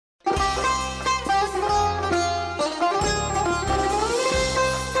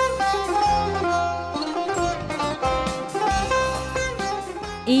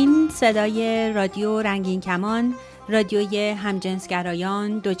صدای رادیو رنگین کمان، رادیوی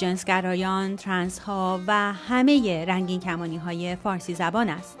همجنسگرایان، دوجنسگرایان، ترنس ها و همه رنگین کمانی های فارسی زبان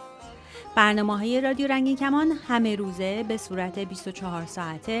است. برنامه های رادیو رنگین کمان همه روزه به صورت 24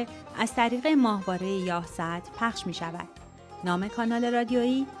 ساعته از طریق ماهواره یاهصد پخش می شود. نام کانال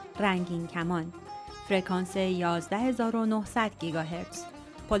رادیویی رنگین کمان، فرکانس 11900 گیگاهرتز،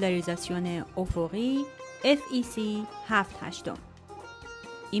 پولاریزاسیون افقی FEC 7/8.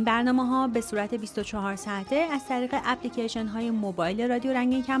 این برنامه ها به صورت 24 ساعته از طریق اپلیکیشن های موبایل رادیو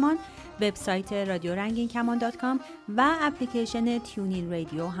رنگین کمان، وبسایت رادیو رنگین کمان .com و اپلیکیشن تیونین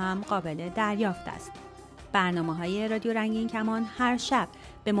رادیو هم قابل دریافت است. برنامه های رادیو رنگین کمان هر شب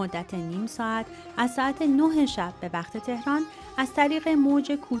به مدت نیم ساعت از ساعت 9 شب به وقت تهران از طریق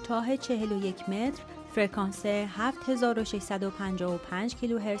موج کوتاه 41 متر فرکانس 7655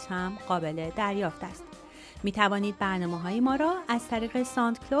 کیلوهرتز هم قابل دریافت است. می توانید برنامه‌های ما را از طریق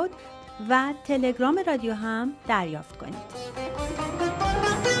ساوند کلود و تلگرام رادیو هم دریافت کنید.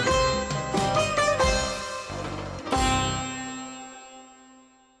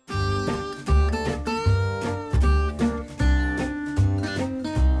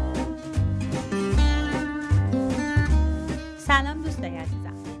 سلام دوستای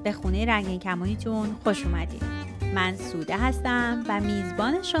عزیزم، به خونه رنگین کمانیتون خوش اومدید. من سوده هستم و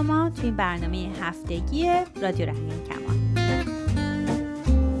میزبان شما توی این برنامه هفتگی رادیو رنگین کمان.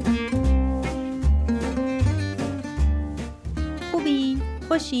 خوبین؟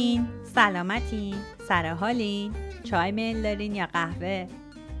 خوشین؟ سلامتین؟ سرحالین؟ چای میل دارین یا قهوه؟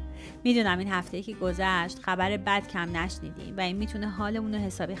 میدونم این هفته که گذشت خبر بد کم نشنیدیم و این میتونه حالمون رو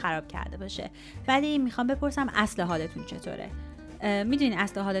حسابی خراب کرده باشه، ولی میخوام بپرسم اصل حالتون چطوره؟ میدونین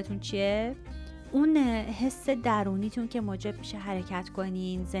اصل حالتون چیه؟ اون حس درونیتون که موجب میشه حرکت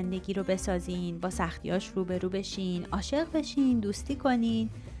کنین، زندگی رو بسازین، با سختیاش روبرو بشین، عاشق بشین، دوستی کنین.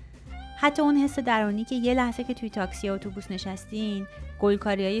 حتی اون حس درونی که یه لحظه که توی تاکسی یا اتوبوس نشستین،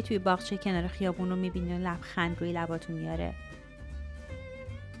 گلکاریای توی باغچه کنار خیابون رو میبینین و لبخند روی لباتون میاره.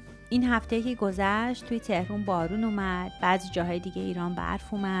 این هفته که گذشت توی تهران بارون اومد، بعضی جاهای دیگه ایران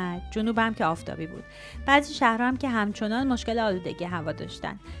برف اومد، جنوب هم که آفتابی بود. بعضی شهرها هم که همچنان مشکل آلودگی هوا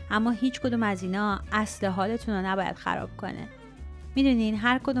داشتن، اما هیچ کدوم از اینا اصل حالتون رو نباید خراب کنه. میدونین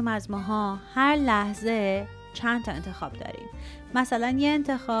هر کدوم از ماها هر لحظه چند تا انتخاب داریم. مثلا یه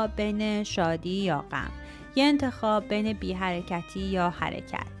انتخاب بین شادی یا غم، یه انتخاب بین بی حرکتی یا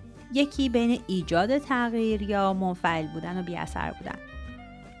حرکت، یکی بین ایجاد تغییر یا منفعل بودن و بی اثر بودن.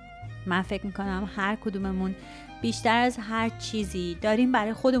 من فکر میکنم هر کدوممون بیشتر از هر چیزی داریم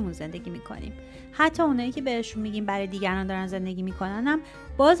برای خودمون زندگی میکنیم. حتی اونایی که بهشون میگیم برای دیگران دارن زندگی میکنن هم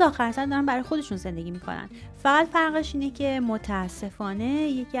باز آخر سر دارن برای خودشون زندگی میکنن. فقط فرقش اینه که متاسفانه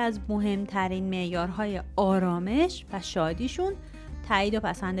یکی از مهمترین معیارهای آرامش و شادیشون تایید و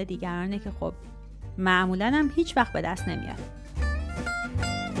پسند دیگرانه که خب معمولا هم هیچ وقت به دست نمیاد.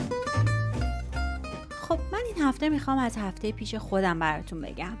 خب من این هفته میخوام از هفته پیش خودم براتون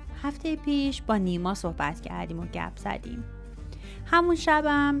بگم. هفته پیش با نیما صحبت کردیم و گپ زدیم. همون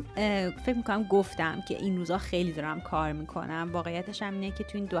شبم فکر میکنم گفتم که این روزا خیلی دارم کار میکنم. واقعیتش هم اینه که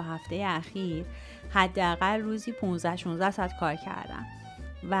تو این 2 هفته اخیر حداقل روزی 15-16 ساعت کار کردم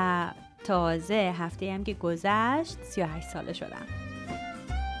و تازه هفته هم که گذشت 38 ساله شدم.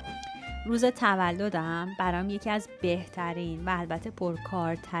 روز تولدم برام یکی از بهترین و البته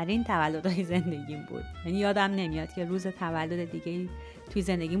پرکارترین تولدهای زندگیم بود. یعنی یادم نمیاد که روز تولد دیگه توی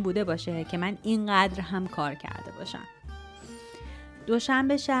زندگیم بوده باشه که من اینقدر هم کار کرده باشم.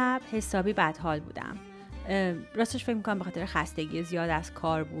 دوشنبه شب حسابی بدحال بودم. راستش فکر میکنم به خاطر خستگی زیاد از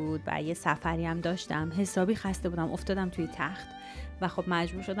کار بود و یه سفری هم داشتم. حسابی خسته بودم، افتادم توی تخت و خب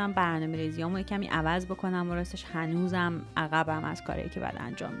مجبور شدم برنامه ریزیامو یه کمی عوض بکنم و راستش هنوزم عقبم از کاری که بعد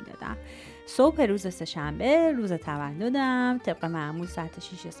انجام میدادم. صبح روز سه‌شنبه، روز تولدم، طبق معمول ساعت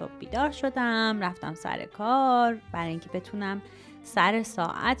 6 صبح بیدار شدم، رفتم سر کار برای اینکه بتونم سر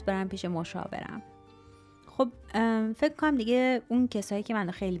ساعت برم پیش مشاورم. خب فکر کنم دیگه اون کسایی که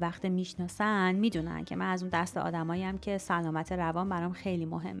منو خیلی وقت میشناسن میدونن که من از اون دست آدماییم که سلامت روان برام خیلی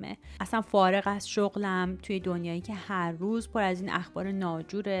مهمه. اصلا فارغ از شغلم توی دنیایی که هر روز پر از این اخبار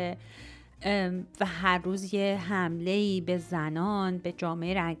ناجوره و هر روز یه حمله‌ای به زنان، به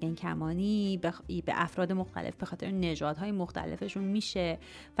جامعه رنگین کمانی، به افراد مختلف به خاطر نژادهای مختلفشون میشه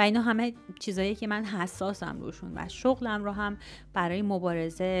و اینا همه چیزایی که من حساسم روشون و شغلم رو هم برای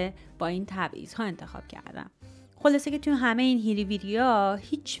مبارزه با این تبعیض‌ها انتخاب کردم. خلاصه که توی همه این هیری ویریا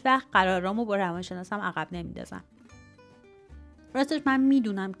هیچ وقت قرارامو با روانشناسم عقب نمیندازم. راستش من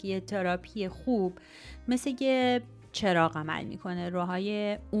میدونم که یه تراپی خوب مثل یه چراغ عمل میکنه،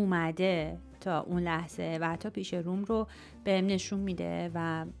 راههای اومده حتی اون لحظه و حتی پیش روم رو بهم نشون میده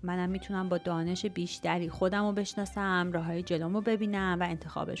و منم میتونم با دانش بیشتری خودم رو بشناسم، راههای جلوم رو ببینم و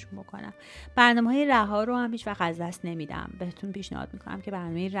انتخابشون بکنم. برنامه‌های رها رو هم هیچ وقت از دست نمیدم. بهتون پیشنهاد میکنم که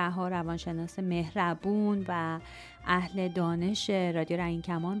برنامه رها روانشناس مهربون و اهل دانش رادیو رنگین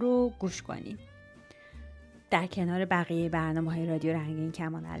کمان رو گوش کنید، در کنار بقیه برنامه‌های رادیو رنگین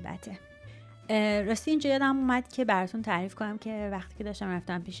کمان. البته راستی اینجا یادم اومد که براتون تعریف کنم که وقتی که داشتم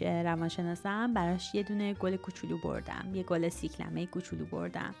رفتم پیش روانشناسم براش یه دونه گل کوچولو بردم، یه گل سیکلمه کوچولو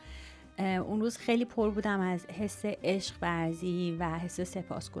بردم. اون روز خیلی پر بودم از حس عشق ورزی و حس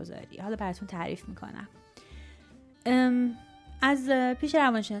سپاسگزاری. حالا براتون تعریف میکنم. از پیش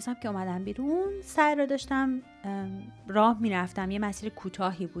روانشناسم که اومدم بیرون، سر را داشتم راه میرفتم. یه مسیر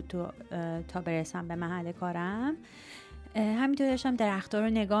کوتاهی بود تا برسم به محل کارم. همینطور داشتم درخت‌ها رو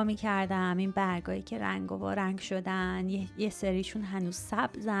نگاه می‌کردم، این برگایی که رنگ و رنگ شدن، یه سریشون هنوز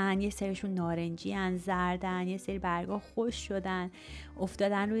سبزن، یه سریشون نارنجی ان، زردن، یه سری برگا خشک شدن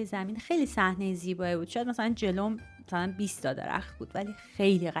افتادن روی زمین. خیلی صحنه زیبایی بود. شاید مثلا جلوم مثلا 20 تا درخت بود ولی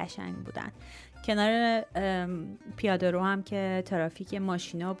خیلی قشنگ بودن. کنار پیاده رو هم که ترافیک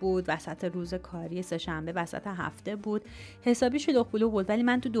ماشینا بود، وسط روز کاری شنبه، وسط هفته بود، حسابی شلوغ پلوغ بود ولی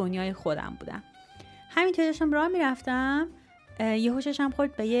من تو دنیای خودم بودم. همینطور داشتم راه میرفتم، یه هوششم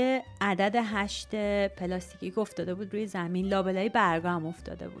خورد به یه عدد 8 پلاستیکی که افتاده بود روی زمین، لابلای برگا هم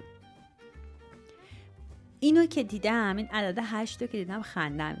افتاده بود. اینو که دیدم، این عدد 8 رو که دیدم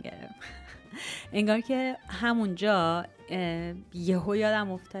خندم گرفت. انگار که همونجا یهو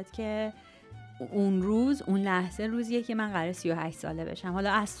یادم افتاد که اون روز، اون لحظه روزیه که من قراره 38 ساله بشم.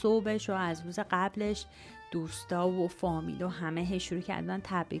 حالا از صبحش و از روز قبلش دوستا و فامیل و همه شروع کردن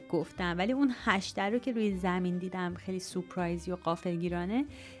تبریک گفتن، ولی اون 8 رو که روی زمین دیدم خیلی سورپرایزی و غافلگیرانه.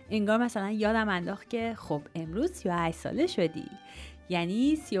 انگار مثلا یادم انداخت که خب امروز 38 ساله شدی،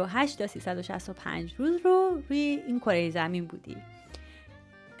 یعنی 38 تا 365 روز رو روی این کره زمین بودی.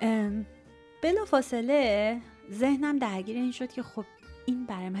 بلافاصله ذهنم درگیر این شد که خب این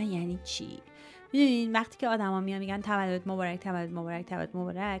برای من یعنی چی؟ میدونین وقتی که آدما میگن تولد مبارک، تولد مبارک، تولد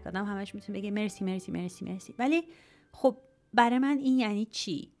مبارک، آدم همش میتونه بگه مرسی مرسی مرسی مرسی، ولی خب برای من این یعنی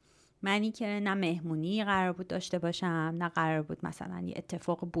چی؟ منی که نه مهمونی قرار بود داشته باشم، نه قرار بود مثلا یه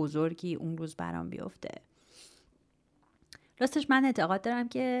اتفاق بزرگی اون روز برام بیفته. راستش من اعتقاد دارم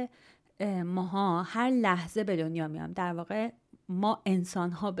که ماها هر لحظه به دنیا میام، در واقع ما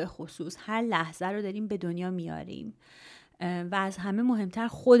انسان‌ها به خصوص هر لحظه رو داریم به دنیا میاریم و از همه مهمتر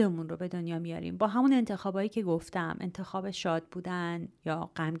خودمون رو به دنیا میاریم با همون انتخابایی که گفتم، انتخاب شاد بودن یا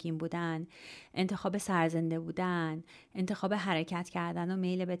غمگین بودن، انتخاب سرزنده بودن، انتخاب حرکت کردن و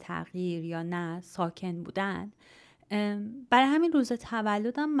میل به تغییر یا نه ساکن بودن. برای همین روز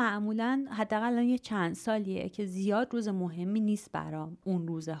تولدم معمولا حداقل یه چند سالیه که زیاد روز مهمی نیست برام اون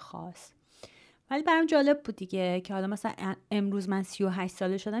روز خاص، ولی برام جالب بود دیگه که حالا مثلا امروز من 38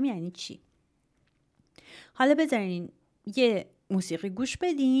 ساله شدم یعنی چی. حالا بذارین یه موسیقی گوش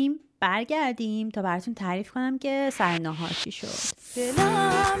بدیم، برگردیم تا براتون تعریف کنم که سر نهار چی شد.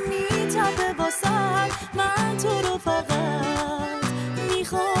 دلم میتپه واسه من تو رو فقط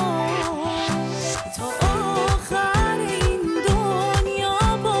میخوام تا آخر این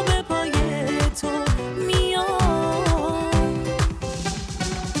دنیا با به پای تو میام.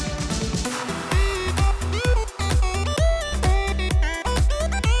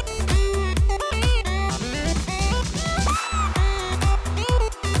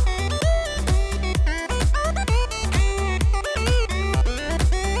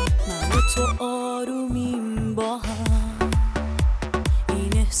 تو آرومیم با هم،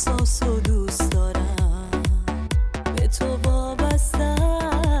 این احساس رو دوست دارم، به تو وابسته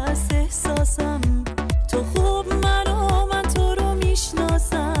است احساسم، تو خوب من تو رو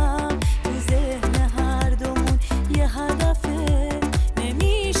میشناسم، تو ذهن هر دومون یه هدفه،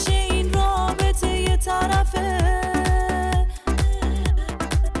 نمیشه این رابطه یه طرفه.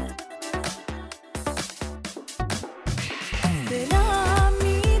 دلم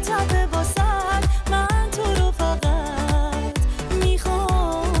میتپه واسه من تو رو فقط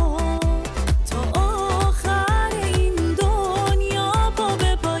میخوام تا آخر این دنیا با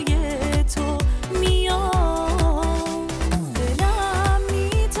به پای تو میام. دلم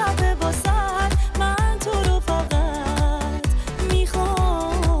میتپه واسه من تو رو فقط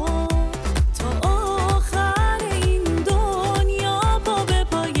میخوام تا آخر این دنیا با به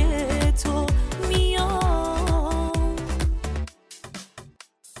پای تو میام.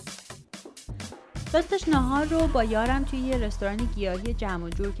 راستش نهار رو با یارم توی یه رستوران گیاهی جمع و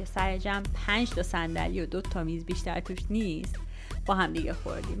جور که سر جمع 5 تا صندلی و 2 تا میز بیشتر توش نیست با هم دیگه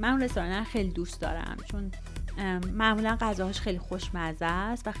خوردیم. من اون رستوران خیلی دوست دارم چون معمولا غذاهاش خیلی خوشمزه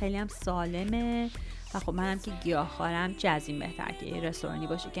است و خیلی هم سالمه و خب منم که گیاهخوارم جزیم بهتر که یه رستورانی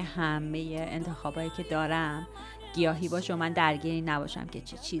باشه که همه انتخابایی که دارم گیاهی باشه و من درگیری نباشم که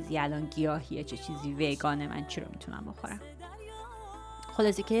چه چیزی الان گیاهیه چه چیزی ویگانه، من چی رو میتونم بخورم.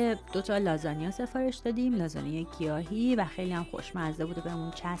 خلاصی که 2 لازانیا سفارش دادیم، لازانیا گیاهی و خیلی هم خوشمزه بود و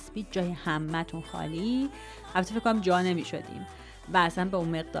بهمون چسبید، جای همتون خالی. البته فکر کنم جا نمیشدیم و اصلا به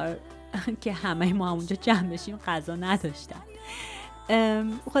اون مقدار که همه ما اونجا جمع بشیم غذا نداشتن.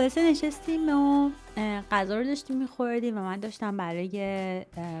 خلاصه نشستیم و غذا رو داشتیم میخوردیم و من داشتم برای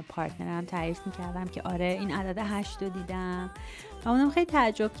پارتنرم تعریف میکردم که آره این عدد 8 رو دیدم و اونم خیلی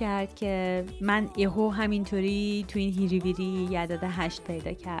تعجب کرد که من یهو همینطوری تو این هیری بیری یه عدد 8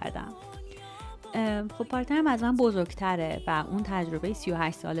 پیدا کردم. خب پارتنرم از من بزرگتره و اون تجربه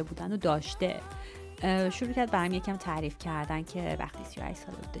 38 ساله بودن رو داشته. شروع کرد برام یکم تعریف کردن که وقتی 38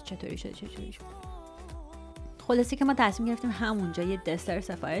 ساله بوده چطوری شده. خلاصی که ما تصمیم گرفتیم همونجا یه دسر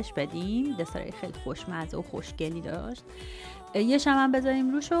سفارش بدیم. دسر خیلی خوشمزه و خوشگلی داشت. یه شمع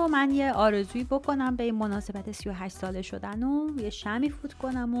بذاریم روش و من یه آرزویی بکنم به این مناسبت 38 ساله شدن و یه شمی فوت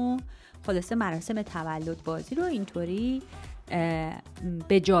کنم و خلاصه مراسم تولد بازی رو اینطوری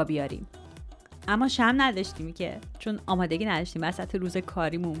به جا بیاریم. اما شم نداشتیم که چون آمادگی نداشتیم، وسط روز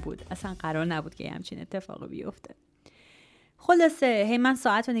کاریمون بود، اصلا قرار نبود که همچین اتفاقی بیفته. خلاصه من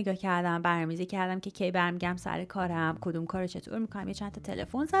ساعت رو نگاه کردم، برنامه‌ریزی کردم که کی برمیگردم سر کارم، کدوم کارو چطور میکنم، یه چند تا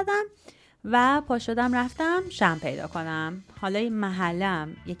تلفن زدم و پا شدم رفتم شم پیدا کنم. حالا این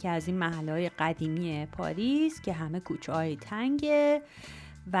محلم یکی از این محله‌های قدیمی پاریس که همه کوچه‌های تنگه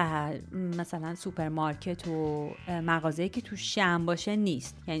و مثلا سوپرمارکت و مغازه‌ای که تو شم باشه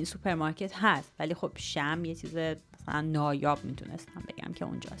نیست. یعنی سوپرمارکت هست ولی خب شم یه چیز مثلا نایاب میتونستم بگم که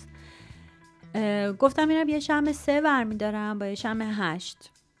اونجاست. گفتم میرم یه شم 3 برمیدارم با یه شم 8،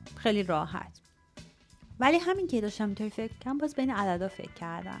 خیلی راحت. ولی همین که داشتم اینطوری فکر کنم باز بین عددا فکر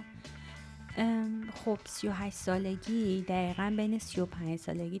کردم. خب 38 سالگی دقیقاً بین 35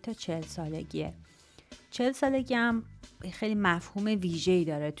 سالگی تا 40 سالگیه. 40 سالگی هم خیلی مفهوم ویژه‌ای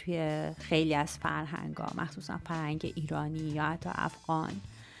داره توی خیلی از فرهنگ‌ها، مخصوصا فرهنگ ایرانی یا حتی افغان.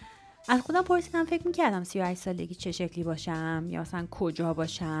 از خودم پرسیدم، فکر می‌کردم 38 سالگی چه شکلی باشم یا مثلا کجا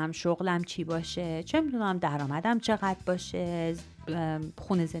باشم، شغلم چی باشه، چه می‌دونم درآمدم چقدر باشه،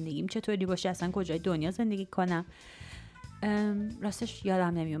 خونه زندگیم چطوری باشه، اصلا کجای دنیا زندگی کنم. راستش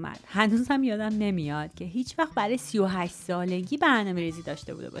یادم نمیومد، هنوزم یادم نمیاد که هیچ وقت برای 38 سالگی برنامه‌ریزی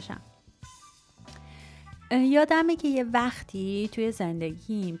داشته بوده باشم. یادمه که یه وقتی توی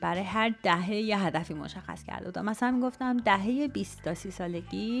زندگیم برای هر دهه یه هدفی مشخص کرده بودم. مثلا میگفتم دهه 20 تا 30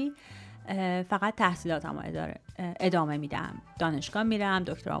 سالگی فقط تحصیلاتم ادامه میدم، دانشگاه میرم،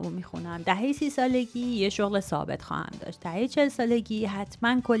 دکترامو میخونم. دهه 30 سالگی یه شغل ثابت خواهم داشت. دهه 40 سالگی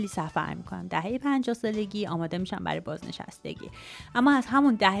حتما کلی سفر میکنم. دهه 50 سالگی آماده میشم برای بازنشستگی. اما از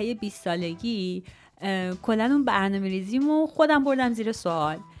همون دهه 20 سالگی کلا اون برنامه‌ریزیمو خودم بردم زیر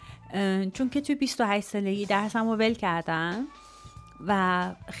سوال، چون که توی 28 سالگی درسمو ول کردم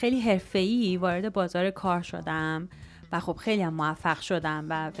و خیلی حرفه‌ای وارد بازار کار شدم و خب خیلی هم موفق شدم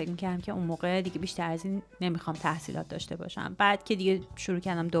و فکر می‌کردم که اون موقع دیگه بیشتر از این نمیخوام تحصیلات داشته باشم. بعد که دیگه شروع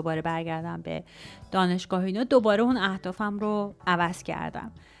کردم دوباره برگردم به دانشگاه اینا، دوباره اون اهدافم رو عوض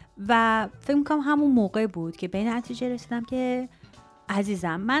کردم و فکر می‌کنم همون موقع بود که به نتیجه رسیدم که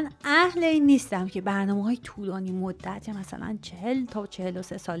عزیزم من اهل این نیستم که برنامه‌های طولانی مدت مثلا 40 تا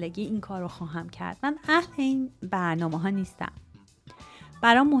 43 سالگی این کار رو خواهم کرد. من اهل این برنامه‌ها نیستم.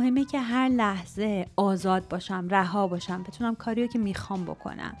 برام مهمه که هر لحظه آزاد باشم، رها باشم، بتونم کاریو که میخوام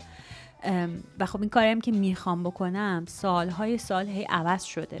بکنم. و خب این کاریم که میخوام بکنم سالهای سال هی عوض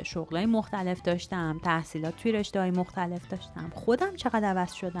شده. شغلای مختلف داشتم، تحصیلات توی رشته‌های مختلف داشتم، خودم چقدر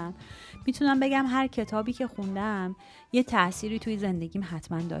عوض شدم. میتونم بگم هر کتابی که خوندم یه تأثیری توی زندگیم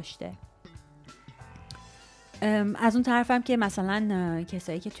حتما داشته. از اون طرفم که مثلا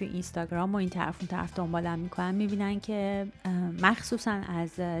کسایی که توی اینستاگرام و این طرف اون طرف دنبالم میکنن میبینن که مخصوصا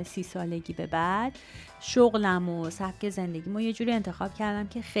از 30 سالگی به بعد شغلم و سبک زندگیمو یه جوری انتخاب کردم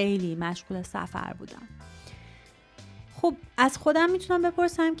که خیلی مشغول سفر بودم. خب از خودم میتونم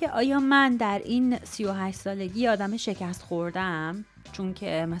بپرسم که آیا من در این 38 سالگی آدم شکست خوردم؟ چون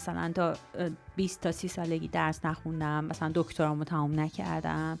که مثلا تا 20 تا 30 سالگی درس نخوندم، مثلا دکترامو تمام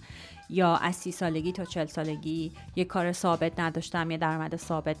نکردم، یا از 30 سالگی تا 40 سالگی یه کار ثابت نداشتم، یه درآمد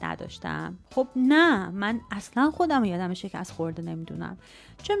ثابت نداشتم. خب نه، من اصلا خودم یادم شکست خورده نمیدونم.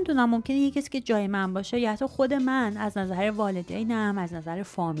 چه میدونم، ممکنه یه کسی که جای من باشه یا حتی خود من از نظر والدینم، از نظر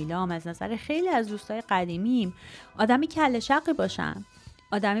فامیلام، از نظر خیلی از دوستای قدیمیم آدمی کله شقی باشم.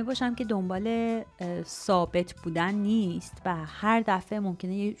 آدمی باشم که دنبال ثابت بودن نیست و هر دفعه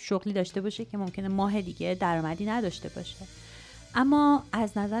ممکنه یه شغلی داشته باشه که ممکنه ماه دیگه درآمدی نداشته باشه. اما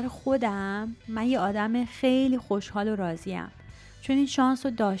از نظر خودم من یه آدم خیلی خوشحال و راضیم، چون این شانس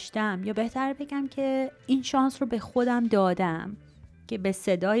رو داشتم، یا بهتر بگم که این شانس رو به خودم دادم که به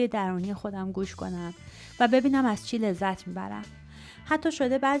صدای درونی خودم گوش کنم و ببینم از چی لذت میبرم. حتی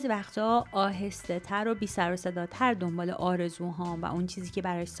شده بعضی وقتا آهسته تر و بی سر و صداتر دنبال آرزوهام و اون چیزی که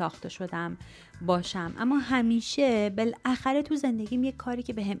برای ساخته شدم باشم، اما همیشه بالاخره تو زندگیم یک کاری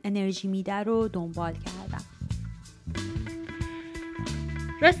که بهم انرژی میده رو دنبال کردم.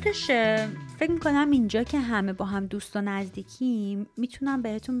 راستش فکر میکنم اینجا که همه با هم دوست و نزدیکیم میتونم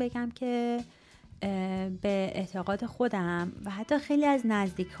بهتون بگم که به اعتقاد خودم و حتی خیلی از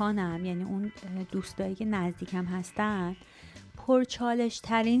نزدیکانم، یعنی اون دوستایی که نزدیکم هستن، پرچالش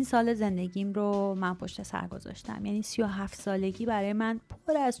ترین سال زندگیم رو من پشت سر گذاشتم. یعنی 37 سالگی برای من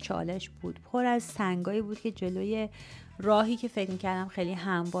پر از چالش بود، پر از سنگایی بود که جلوی راهی که فکر میکردم خیلی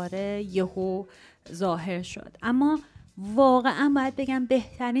همواره یهو ظاهر شد. اما واقعا باید بگم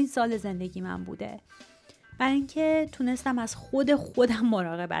بهترین سال زندگی من بوده، برای اینکه تونستم از خودم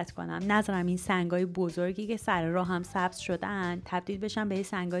مراقبت کنم، نذارم این سنگای بزرگی که سر راهم سبز شدن تبدیل بشن به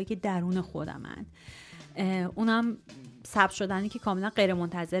سنگایی که درون خودمن. اونم سبز شدنی که کاملا غیر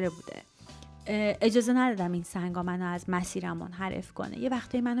منتظره بوده. اجازه ندادم این سنگا منو از مسیرم منحرف کنه. یه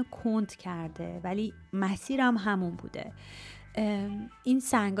وقتی منو کند کرده ولی مسیرم همون بوده. این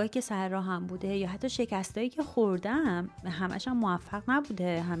سنگایی که سر راهم بوده یا حتی شکستایی که خوردم همش هم موفق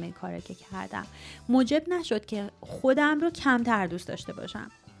نبوده. همه کاری که کردم موجب نشد که خودم رو کمتر دوست داشته باشم.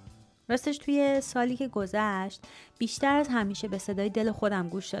 راستش توی سالی که گذشت بیشتر از همیشه به صدای دل خودم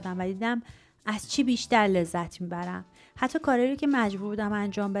گوش دادم و دیدم از چی بیشتر لذت میبرم. حتی کاری رو که مجبور بودم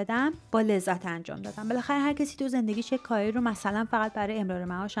انجام بدم با لذت انجام دادم. بالاخره هر کسی تو زندگیش یک کاری رو مثلا فقط برای امرار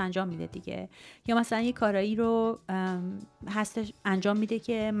معاش انجام میده دیگه، یا مثلا یک کاری رو هستش انجام میده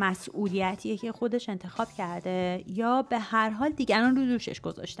که مسئولیتیه که خودش انتخاب کرده، یا به هر حال دیگران رو دوشش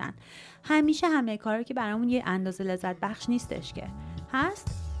گذاشتن. همیشه همه کارا که برامون یه اندازه لذت بخش نیستش که هست.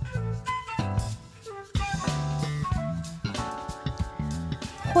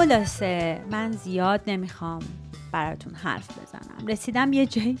 خلاصه من زیاد نمیخوام براتون حرف بزنم. رسیدم یه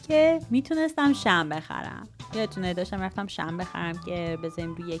جایی که میتونستم شمع بخرم. یادتونه داشتم رفتم شمع بخرم که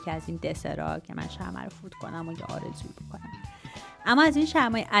بذاریم روی یکی از این دسرها که من شمع رو فوت کنم و یه آرزویی بکنم. اما از این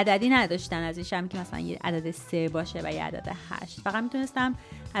شمعای عددی نداشتن، از این شمعی که مثلا یه عدد 3 باشه و یه عدد 8. فقط میتونستم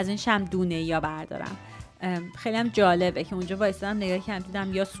از این شمع دونه یا بردارم. خیلی هم جالبه که اونجا وایسادم نگاه کردم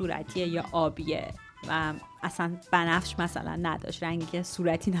دیدم یا صورتیه یا آبیه و اصلا بنفش مثلا نداشت، رنگی که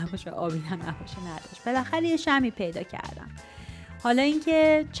صورتی نباشه آبی نباشه نداشت. بالاخره یه شمعی پیدا کردم. حالا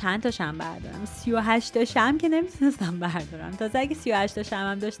اینکه چند تا شمع بردارم، 38 تا شمع که نمیتونستم بردارم. تازه اگه 38 تا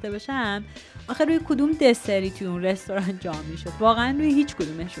شمع هم داشته باشم آخه روی کدوم دسری توی اون رستوران جا میشد؟ واقعا روی هیچ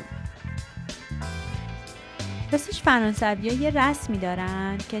کدومشون. راستش فرانسوی‌ها یه رسمی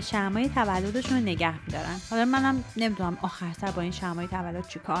دارن که شمعای تولدشون رو نگه می‌دارن. حالا منم نمیدونم آخر سر با این شمعای تولد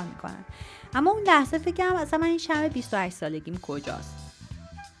چی کار میکنن، اما اون لحظه فکرم اصلا من این شمع 28 سالگیم کجاست.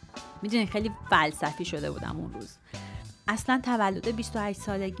 میدونی خیلی فلسفی شده بودم اون روز. اصلا تولد 28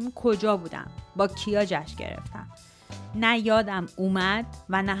 سالگیم کجا بودم، با کیا جشن گرفتم، نه یادم اومد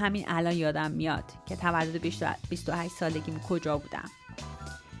و نه همین الان یادم میاد که تولد 28 سالگیم کجا بودم.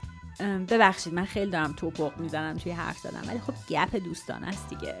 ببخشید من خیلی دارم توپق میزنم توی حرف زدم، ولی خب گپ دوستان است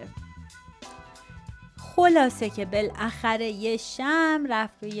دیگه. خلاصه که بالاخره یه شمع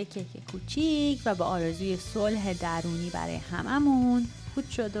رفت روی یه کیک کوچیک و با آرزوی صلح درونی برای هممون فوت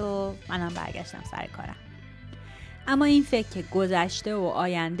شد و منم برگشتم سر کارم. اما این فکر که گذشته و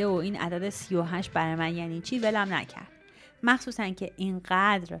آینده و این عدد 38 برای من یعنی چی ولم نکرد. مخصوصا که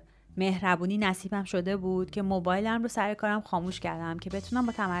اینقدر مهربونی نصیبم شده بود که موبایلم رو سر کارم خاموش کردم که بتونم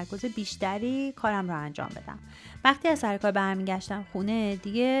با تمرکز بیشتری کارم رو انجام بدم. وقتی از سر کار برمیگشتم خونه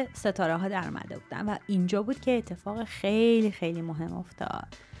دیگه ستاره ها در اومده بودن و اینجا بود که اتفاق خیلی خیلی مهم افتاد.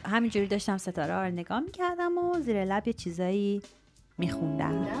 همینجوری داشتم ستاره ها رو نگاه میکردم و زیر لب یه چیزایی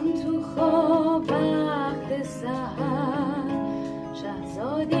میخوندم. تو خواب وقت سحر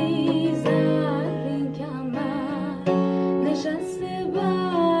شهزادی زرین کمر نشسته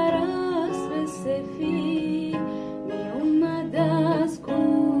بر اسب سفید می اومد از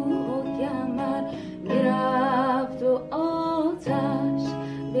کوه و کمر میرفت و آتش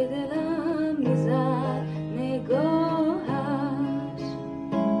به دلم میزد نگاهش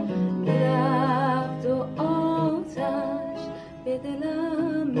میرفت و آتش به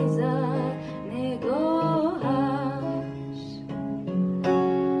دلم میزد نگاهش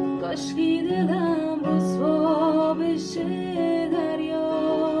کاشکی دلم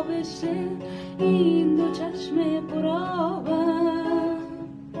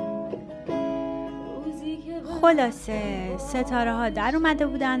خلاصه ستاره ها در اومده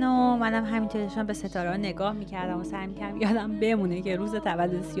بودن و منم همینطور داشتم به ستاره ها نگاه میکردم و سعی میکردم یادم بمونه که روز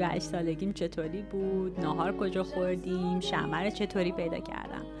تولد 38 سالگیم چطوری بود، ناهار کجا خوردیم، شماره چطوری پیدا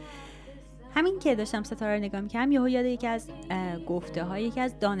کردم. همین که داشتم ستاره رو نگاه میکردم یهو یاد یکی از گفته های یکی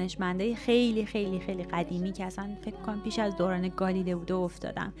از دانشمندای خیلی خیلی خیلی قدیمی که اصلا فکر کنم پیش از دوران گالیله بوده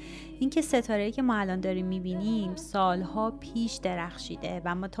افتادم. این که ستاره‌ای که ما الان داریم میبینیم سالها پیش درخشیده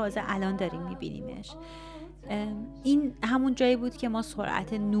و ما تازه الان داریم میبینیمش. این همون جایی بود که ما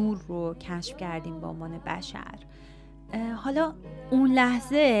سرعت نور رو کشف کردیم با عنوان بشر. حالا اون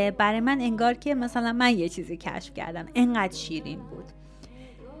لحظه برای من انگار که مثلا من یه چیزی کشف کردم، انقدر شیرین بود.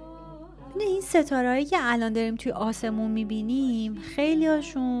 این ستارهایی که الان داریم توی آسمون میبینیم خیلی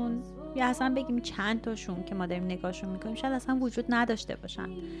هاشون یا اصلا بگیم چند تاشون که ما داریم نگاهشون میکنیم شاید اصلا وجود نداشته باشن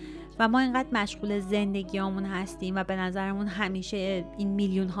و ما اینقدر مشغول زندگیامون هستیم و به نظرمون همیشه این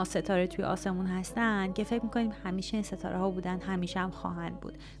میلیون ها ستاره توی آسمون هستن که فکر میکنیم همیشه این ستاره ها بودن، همیشه هم خواهند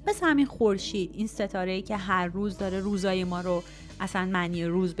بود. مثل همین خورشید، این ستاره‌ای که هر روز داره روزای ما رو اصلا معنی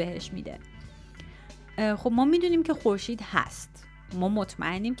روز بهش میده. خب ما میدونیم که خورشید هست، ما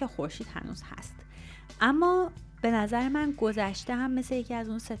مطمئنیم که خورشید هنوز هست، اما به نظر من گذشته هم مثل یکی از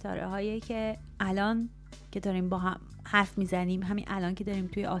اون ستاره هایی که الان که داریم با هم حرف میزنیم، همین الان که داریم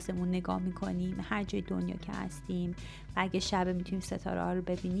توی آسمون نگاه میکنیم، هر جای دنیا که هستیم و اگه شب میتونیم ستاره ها رو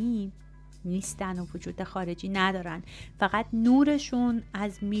ببینیم، نیستن و وجود خارجی ندارن، فقط نورشون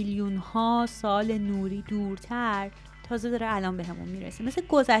از میلیون ها سال نوری دورتر تازه داره الان به همون میرسه. مثل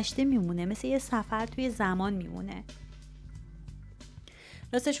گذشته میمونه، مثل یه سفر توی زمان میمونه.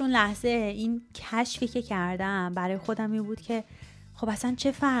 راستش اون لحظه این کشفی که کردم برای خودم این بود که خب اصلا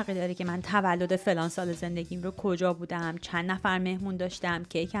چه فرقی داره که من تولد فلان سال زندگیم رو کجا بودم، چند نفر مهمون داشتم،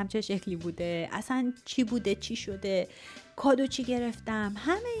 کیکم چه شکلی بوده، اصلا چی بوده، چی شده، کادو چی گرفتم.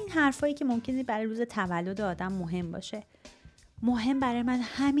 همه این حرفایی که ممکنه برای روز تولد آدم مهم باشه، مهم برای من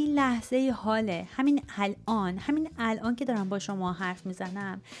همین لحظه حاله، همین الان که دارم با شما حرف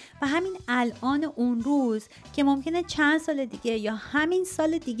میزنم و همین الان اون روز که ممکنه چند سال دیگه یا همین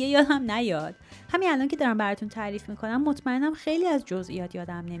سال دیگه یادم نیاد. همین الان که دارم براتون تعریف میکنم مطمئنم خیلی از جزئیات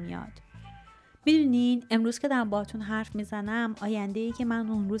یادم نمیاد. میدونین امروز که دارم باهاتون حرف میزنم آینده‌ای که من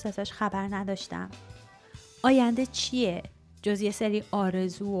اون روز ازش خبر نداشتم. آینده چیه؟ جز یه سری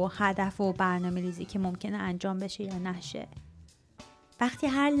آرزو و هدف و برنامه‌ریزی که ممکنه انجام بشه یا نشه. وقتی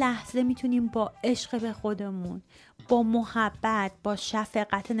هر لحظه میتونیم با عشق به خودمون، با محبت، با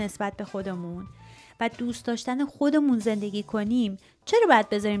شفقت نسبت به خودمون و دوست داشتن خودمون زندگی کنیم، چرا باید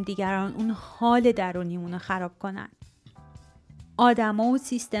بذاریم دیگران اون حال درونیمون رو خراب کنن؟ آدما و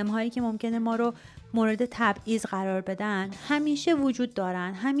سیستم هایی که ممکنه ما رو مورد تبعیض قرار بدن همیشه وجود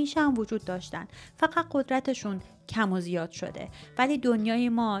دارن، همیشه هم وجود داشتن، فقط قدرتشون کم و زیاد شده. ولی دنیای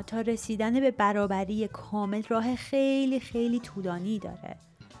ما تا رسیدن به برابری کامل راه خیلی خیلی طولانی داره.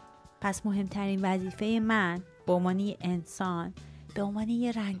 پس مهمترین وظیفه من به عنوان انسان، به عنوان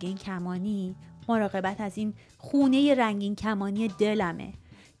یه رنگین کمانی، مراقبت از این خونه رنگین کمانی دلمه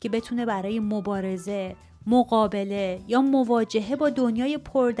که بتونه برای مبارزه، مقابله یا مواجهه با دنیای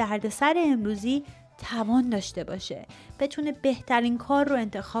پردردسر امروزی توان داشته باشه، بتونه بهترین کار رو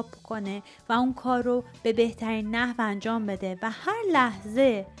انتخاب کنه و اون کار رو به بهترین نحو انجام بده و هر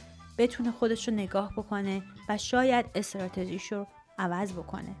لحظه بتونه خودش رو نگاه بکنه و شاید استراتژیش رو عوض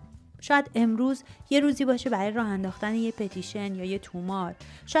بکنه. شاید امروز یه روزی باشه برای راه انداختن یه پتیشن یا یه تومار.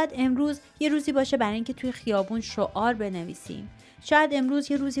 شاید امروز یه روزی باشه برای اینکه توی خیابون شعار بنویسیم. شاید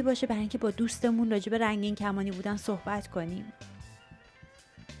امروز یه روزی باشه برای اینکه با دوستمون راجع به رنگین کمانی بودن صحبت کنیم.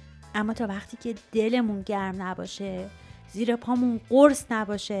 اما تا وقتی که دلمون گرم نباشه، زیر پامون قرص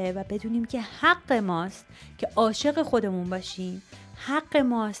نباشه و بدونیم که حق ماست که عاشق خودمون باشیم، حق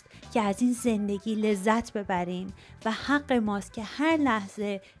ماست که از این زندگی لذت ببریم و حق ماست که هر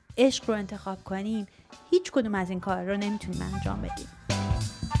لحظه عشق رو انتخاب کنیم، هیچ کدوم از این کار رو نمیتونیم انجام بدیم.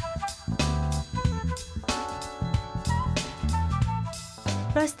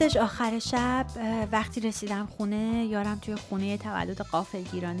 راستش آخر شب وقتی رسیدم خونه، یارم توی خونه تولد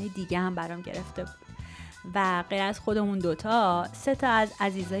غافلگیرانه دیگه هم برام گرفته بود و غیر از خودمون دوتا 3 تا از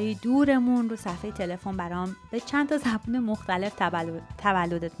عزیزای دورمون رو صفحه تلفن برام به چند تا زبون مختلف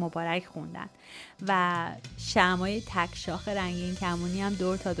تولدت مبارک خوندن و شمعای تک شاخ رنگین کمونی هم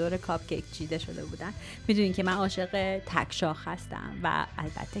دور تا دور کاپ کیک چیده شده بودن. میدونین که من عاشق تک شاخ هستم و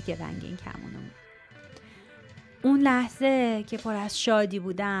البته که رنگین کمونم. اون لحظه که پر از شادی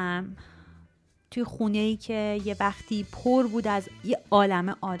بودم توی خونه‌ای که یه وقتی پر بود از یه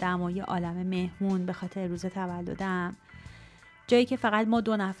عالمه آدم و یه عالمه مهمون به خاطر روز تولدم، جایی که فقط ما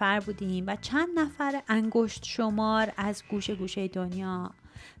 2 نفر بودیم و چند نفر انگشت شمار از گوشه گوشه دنیا،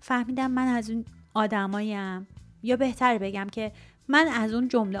 فهمیدم من از اون آدماییم، یا بهتر بگم که من از اون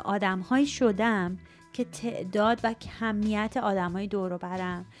جمله آدم‌هایی شدم که تعداد و کمیت آدم‌های دور و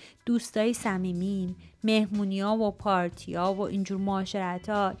برم، دوستای صمیمیم، مهمونی‌ها و پارتی‌ها و اینجور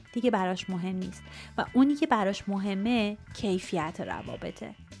معاشرت‌ها دیگه براش مهم نیست و اونی که براش مهمه کیفیت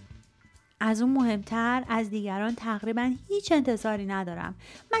روابطه. از اون مهمتر از دیگران تقریبا هیچ انتظاری ندارم،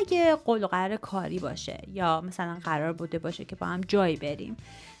 مگه قول و قرار کاری باشه یا مثلا قرار بوده باشه که با هم جایی بریم.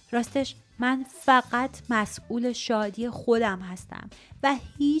 راستش من فقط مسئول شادی خودم هستم و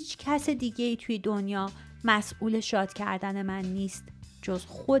هیچ کس دیگه ای توی دنیا مسئول شاد کردن من نیست جز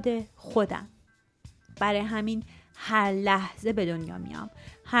خودم. برای همین هر لحظه به دنیا میام،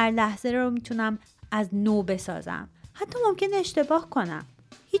 هر لحظه رو میتونم از نو بسازم، حتی ممکنه اشتباه کنم،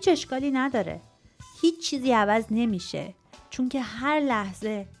 هیچ اشکالی نداره، هیچ چیزی عوض نمیشه، چون که هر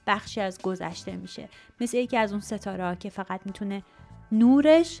لحظه بخشی از گذشته میشه، مثل یکی از اون ستاره ها که فقط میتونه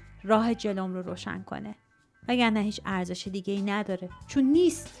نورش راه جلوم رو روشن کنه، وگرنه هیچ ارزش دیگه ای نداره، چون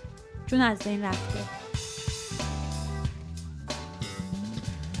نیست، چون از بین رفته.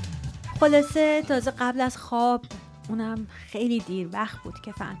 خلاصه تازه قبل از خواب، اونم خیلی دیر وقت بود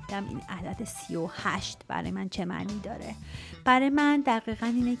که فهمیدم این عدد 38 برای من چه معنی داره. برای من دقیقاً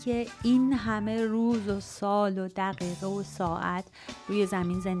اینه که این همه روز و سال و دقیقه و ساعت روی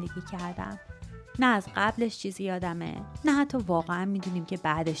زمین زندگی کردم. نه از قبلش چیزی یادمه، نه حتی واقعا میدونیم که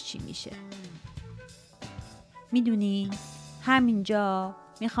بعدش چی میشه. میدونین همینجا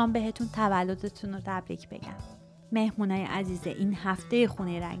میخوام بهتون تولدتون رو تبریک بگم. مهمونای عزیز این هفته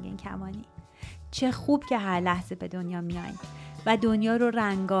خونه رنگین کمانی، چه خوب که هر لحظه به دنیا میایین و دنیا رو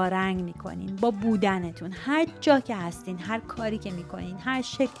رنگارنگ میکنین با بودنتون، هر جا که هستین، هر کاری که میکنین، هر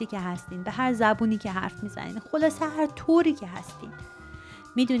شکلی که هستین، به هر زبونی که حرف میزنین، خلاصه هر طوری که هستین.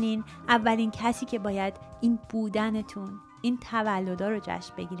 میدونین اولین کسی که باید این بودنتون، این تولدا رو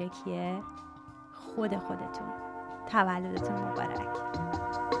جشن بگیره کیه؟ خودتون. تولدتون مبارک.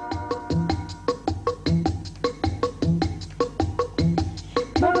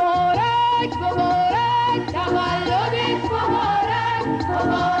 مبارک مبارک تولدت مبارک،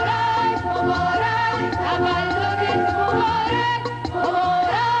 مبارک مبارک تولدت مبارک،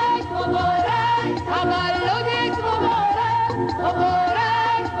 مبارک مبارک تولدت مبارک،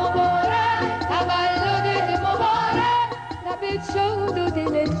 مبارک مبارک تولدت مبارک. لبت شاد و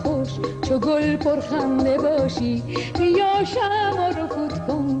دلت خوش چو گل پرخنده باشی، بیا شمع رو فوت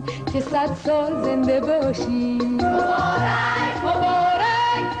کن که 100 سال زنده باشی. مبارک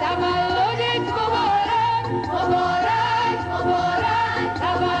مبارک تولدت مبارک، مبارک مبارک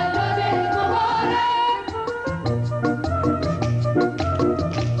تولدت مبارک.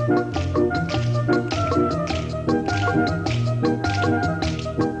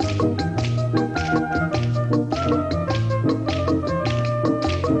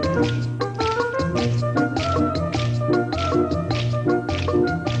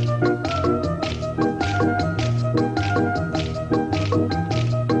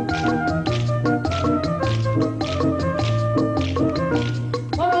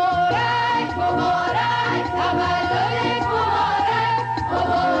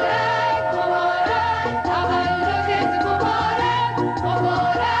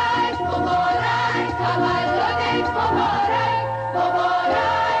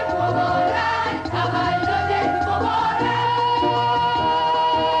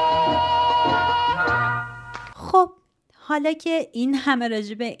 حالا که این همه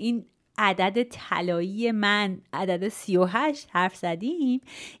راجع به این عدد طلایی من، عدد 38 حرف زدیم،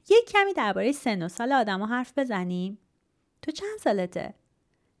 یک کمی درباره سن و سال آدم‌ها حرف بزنیم. تو چند سالته؟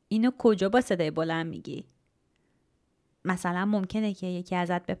 اینو کجا با صدای بلند میگی؟ مثلا ممکنه که یکی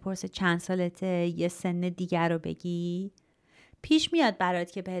ازت بپرسه چند سالته، یه سن دیگر رو بگی؟ پیش میاد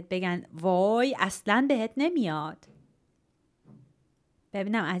برات که بهت بگن وای اصلاً بهت نمیاد؟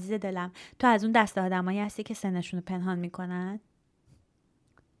 ببینم عزیز دلم، تو از اون دسته آدمایی هستی که سنشون رو پنهان میکنن؟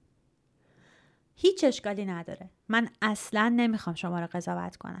 هیچ اشکالی نداره، من اصلا نمیخوام شما رو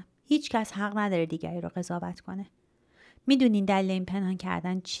قضاوت کنم. هیچ کس حق نداره دیگری رو قضاوت کنه. میدونین دلیل این پنهان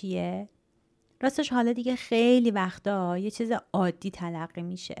کردن چیه؟ راستش حالا دیگه خیلی وقتا یه چیز عادی تلقی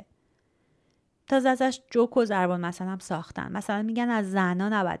میشه. تازه ازش جوک و ضرب المثل هم ساختن. مثلا میگن از زنا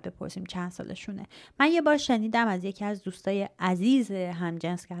نباید بپرسیم چند سالشونه. من یه بار شنیدم از یکی از دوستای عزیز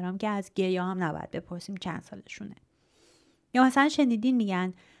همجنسگرام که از گیا هم نباید بپرسیم چند سالشونه. یا مثلا شنیدین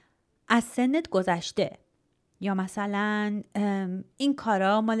میگن از سنت گذشته، یا مثلا این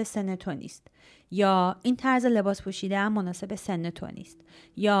کارا مال سن تو نیست، یا این طرز لباس پوشیده هم مناسب سن تو نیست،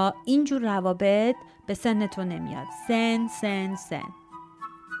 یا اینجور روابط به سن تو نمیاد. سن سن سن.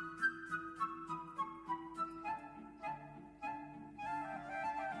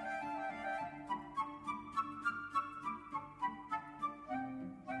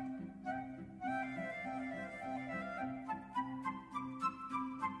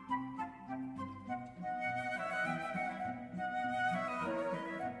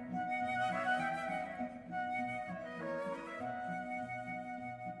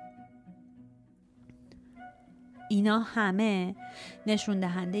 اینا همه نشون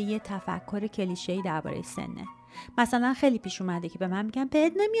دهنده یه تفکر کلیشه‌ای درباره سنه. مثلا خیلی پیش اومده که به من میگن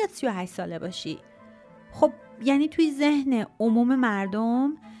بهت نمیاد 38 ساله باشی. خب یعنی توی ذهن عموم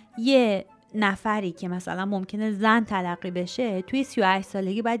مردم یه نفری که مثلا ممکنه زن تلقی بشه توی 38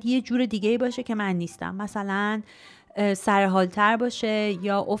 سالگی باید یه جور دیگه‌ای باشه که من نیستم. مثلا سرحال‌تر باشه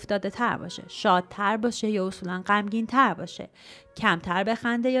یا افتاده تر باشه، شادتر باشه یا اصولا غمگین تر باشه، کمتر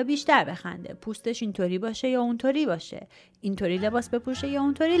بخنده یا بیشتر بخنده، پوستش اینطوری باشه یا اونطوری باشه، اینطوری لباس بپوشه یا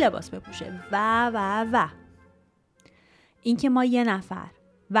اونطوری لباس بپوشه و این که ما یه نفر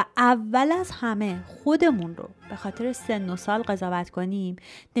و اول از همه خودمون رو به خاطر سن و سال قضاوت کنیم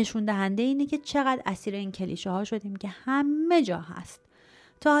نشون دهنده اینه که چقدر اسیر این کلیشه ها شدیم که همه جا هست.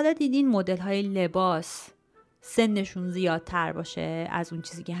 تا حالا دیدین مدل های لباس سنشون زیادتر باشه از اون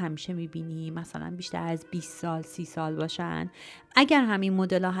چیزی که همیشه میبینیم، مثلا بیشتر از 20 سال 30 سال باشن؟ اگر همین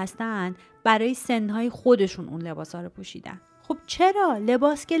مدل ها هستن برای سنهای خودشون اون لباس ها رو پوشیدن. خب چرا؟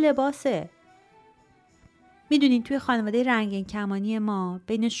 لباس که لباسه. میدونین توی خانواده رنگین کمانی ما،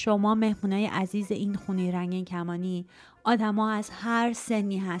 بین شما مهمونای عزیز این خونه رنگین کمانی، آدما از هر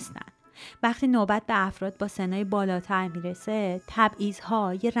سنی هستن. وقتی نوبت به افراد با سنای بالاتر میرسه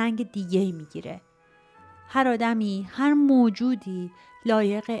تبعیض‌ها یه رنگ دیگه‌ای میگیره. هر آدمی، هر موجودی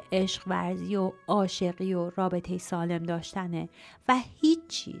لایق عشق ورزی و عاشقی و رابطه سالم داشتنه و هیچ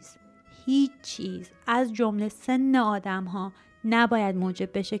چیز از جمله سن آدم ها نباید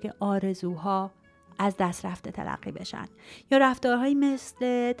موجب بشه که آرزوها از دست رفته تلقی بشن یا رفتارهایی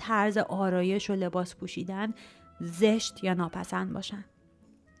مثل طرز آرایش و لباس پوشیدن زشت یا ناپسند باشن.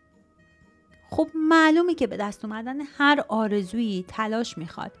 خب معلومه که به دست اومدن هر آرزویی تلاش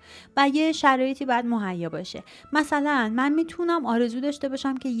میخواد و یه شرایطی باید مهیا باشه. مثلا من میتونم آرزو داشته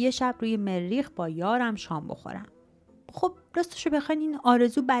باشم که یه شب روی مریخ با یارم شام بخورم. خب راستشو بخواین این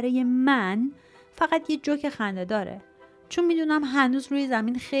آرزو برای من فقط یه جوک خنده داره، چون میدونم هنوز روی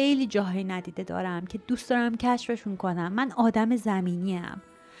زمین خیلی جاهای ندیده دارم که دوست دارم کشفشون کنم. من آدم زمینیم.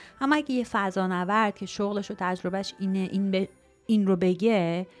 اما اگه یه فضانورد که شغلش و تجربهش اینه این رو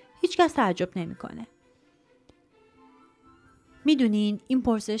بگه، هیچ کس تعجب نمیکنه. میدونین این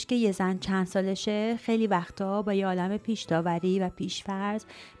پرسش که یه زن چند سالشه خیلی وقتا با یه عالم پیش داوری و پیشفرض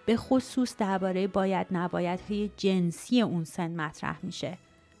به خصوص درباره باید نبایدهای جنسی اون سن مطرح میشه،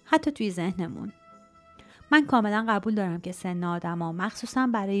 حتی توی ذهنمون. من کاملا قبول دارم که سن آدما، مخصوصا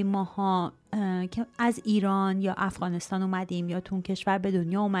برای ماها که از ایران یا افغانستان اومدیم یا تو اون کشور به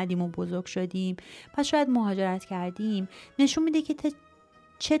دنیا اومدیم و بزرگ شدیم و شاید مهاجرت کردیم، نشون میده که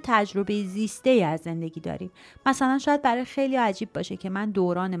چه تجربه زیسته‌ای از زندگی داریم. مثلا شاید برای خیلی عجیب باشه که من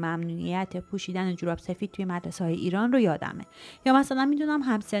دوران ممنوعیت پوشیدن جوراب سفید توی مدرسه‌های ایران رو یادمه، یا مثلا میدونم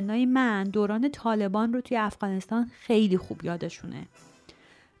همسنای من دوران طالبان رو توی افغانستان خیلی خوب یادشونه.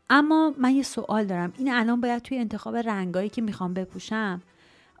 اما من یه سوال دارم، این الان باید توی انتخاب رنگایی که میخوام بپوشم،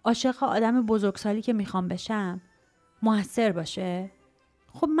 عاشق آدم بزرگسالی که میخوام بشم، موثر باشه؟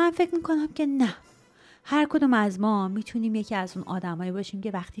 خب من فکر میکنم که نه. هر کدوم از ما میتونیم یکی از اون آدمایی باشیم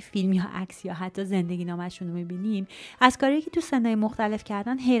که وقتی فیلم یا عکس یا حتی زندگی نامه‌شون رو میبینیم از کاری که تو سنهای مختلف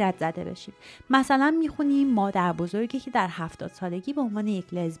کردن حیرت زده بشیم. مثلا میخونیم مادر بزرگی که در 70 سالگی به عنوان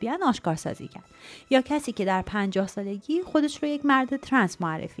یک لزبیان آشکارسازی کرد، یا کسی که در 50 سالگی خودش رو یک مرد ترنس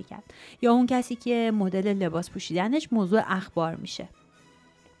معرفی کرد، یا اون کسی که مدل لباس پوشیدنش موضوع اخبار میشه.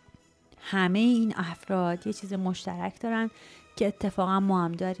 همه این افراد یه چیز مشترک دارن که اتفاقا ما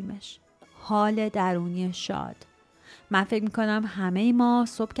هم داریمش: حال درونی شاد. من فکر میکنم همه ما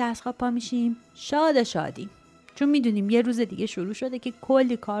صبح که از خواب پا میشیم شادیم، چون میدونیم یه روز دیگه شروع شده که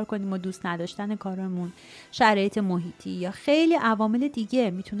کلی کار کنیم و دوست نداشتن کارمون، شرایط محیطی یا خیلی عوامل دیگه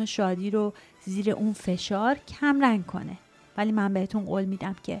میتونه شادی رو زیر اون فشار کم رنگ کنه. ولی من بهتون قول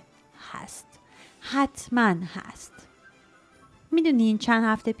میدم که هست، حتما هست. میدونین چند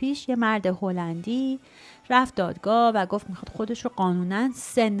هفته پیش یه مرد هلندی رفت دادگاه و گفت میخواد خودش رو قانونا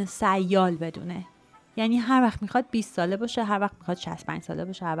سن سیال بدونه. یعنی هر وقت میخواد 20 ساله باشه، هر وقت میخواد 65 ساله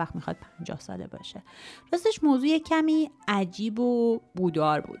باشه، هر وقت میخواد 50 ساله باشه. راستش موضوع کمی عجیب و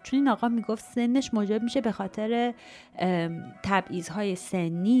بودار بود، چون این آقا میگفت سنش موجب میشه به خاطر تبعیض‌های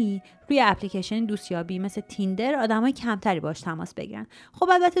سنی روی اپلیکیشن دوستیابی مثل تیندر آدمای کمتری باش تماس بگیرن. خب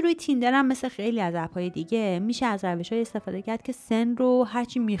البته روی تیندر هم مثل خیلی از اپ‌های دیگه میشه از روش‌های استفاده کرد که سن رو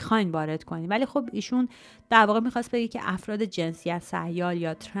هرچی میخواین وارد کنین، ولی خب ایشون در واقع میخواست بگه که افراد جنسیت سیال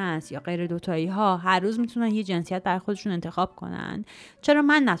یا ترنس یا غیر دوتایی ها هر روز میتونن یه جنسیت برای خودشون انتخاب کنن، چرا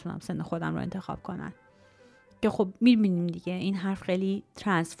من نتونم سن خودم رو انتخاب کنم؟ که خب میبینیم دیگه این حرف خیلی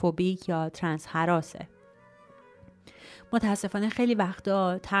ترنس فوبیک یا ترنس هراسه. متاسفانه خیلی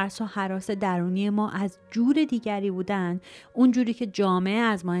وقتا ترس و هراس درونی ما از جور دیگری بودن، اون جوری که جامعه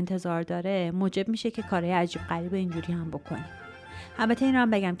از ما انتظار داره، موجب میشه که کارهای عجیب غریب اینجوری هم بکنیم. البته این رو هم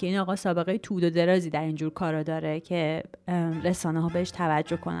بگم که این آقا سابقه تود و درازی در اینجور کارا داره که رسانه ها بهش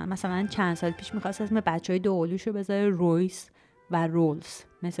توجه کنن. مثلا چند سال پیش میخواست اسم بچهای دوقلوش رو بذاره رویس و رولز،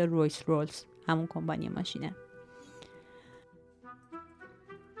 مثل رویس رولز، همون کمپانی ماشینه.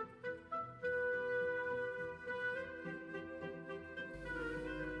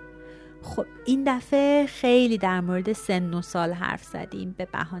 خب این دفعه خیلی در مورد سن و سال حرف زدیم به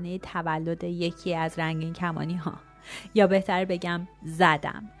بهانه تولد یکی از رنگین کمانی ها، یا بهتر بگم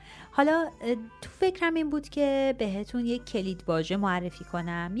زدم. حالا تو فکرم این بود که بهتون یک کلید واژه معرفی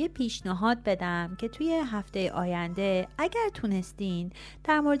کنم، یه پیشنهاد بدم که توی هفته آینده اگر تونستین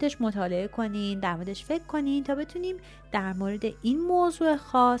در موردش مطالعه کنین، در موردش فکر کنین تا بتونیم در مورد این موضوع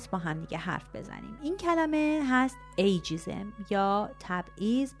خاص با هم دیگه حرف بزنیم. این کلمه هست ایجیزم یا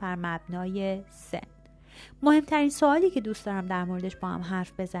تبعیض بر مبنای سن. مهمترین سوالی که دوست دارم در موردش با هم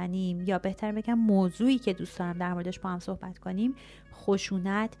حرف بزنیم، یا بهتر بگم موضوعی که دوست دارم در موردش با هم صحبت کنیم،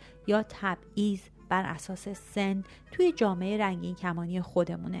 خشونت یا تبعیض بر اساس سن توی جامعه رنگین کمانی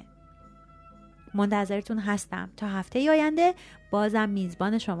خودمونه. منتظرتون هستم تا هفته آینده بازم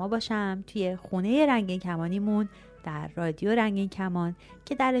میزبان شما باشم توی خونه رنگین کمانیمون در رادیو رنگین کمان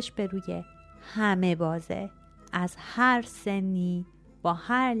که درش به روی همه بازه، از هر سنی، با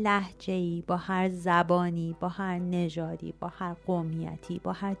هر لهجه‌ای، با هر زبانی، با هر نژادی، با هر قومیتی،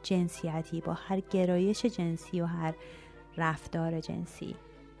 با هر جنسیتی، با هر گرایش جنسی و هر رفتار جنسی.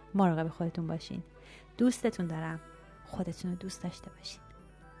 مراقب خودتون باشین. دوستتون دارم. خودتون رو دوست داشته باشین.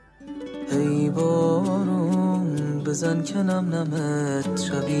 ای بارون بزن که نم نمت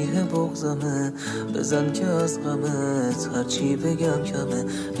شبیه بغزمه، بزن که از غمت هرچی بگم کمه.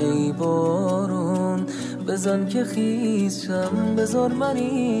 ای بارون بزن که خیز شم، بذار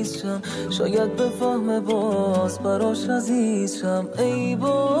مریض شم، شاید بفهمه باز براش عزیز شم. ای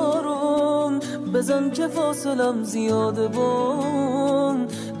بارون بزن که فاصلم زیاده بان،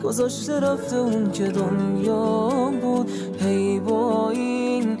 گذاشته رفته اون که دنیا بود. هی با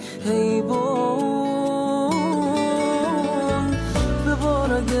این هی با اون،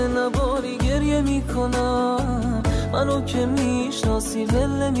 ببار اگه نباری گریه میکنم، منو که میشناسی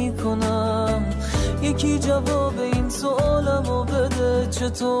ول میکنم. یکی جواب این سوالمو بده،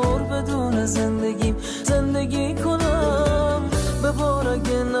 چطور بدون زندگی کنم. ببار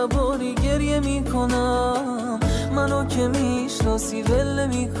اگه نباری گریه میکنم، منو که میشناسی ول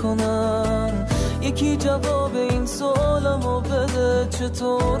میکنم. یکی جواب این سوالمو بده،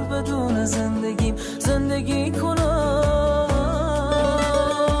 چطور بدون زندگی کنم.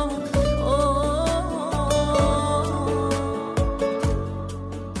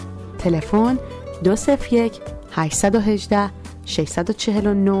 تلفن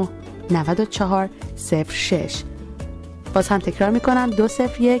 201-818-649-9406. باز هم تکرار میکنم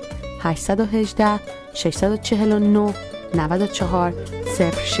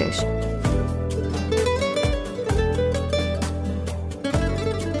 201-818-649-9406.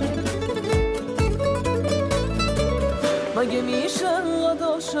 مگه میشه انقدر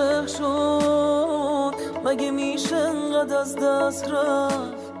عاشق شد، مگه میشه انقدر از دست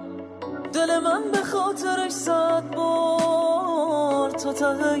رفت، دل من به خاطرش 100 بار تا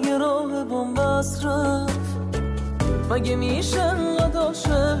ته راه بنبست رفت. مگه میشه انقدر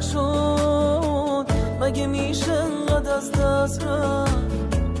عاشق شد، مگه میشه انقدر از دست رفت،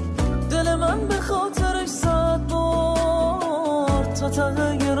 دل من به خاطرش 100 بار تا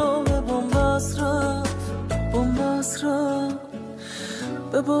ته راه بنبست رفت.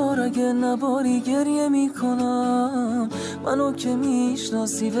 ببار اگه نباری گریه میکنم، منو که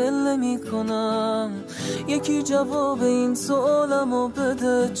میشناسی ول میکنم. یکی جواب این سوالمو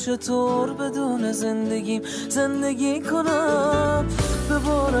بده، چطور بدون زندگی کنم.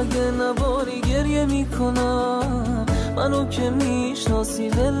 ببار اگه نباری گریه میکنم، منو که میشناسی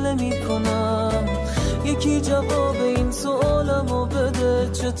ول میکنم. یکی جواب این سوالمو بده،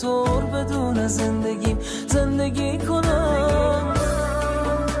 چطور بدون زندگی کنم.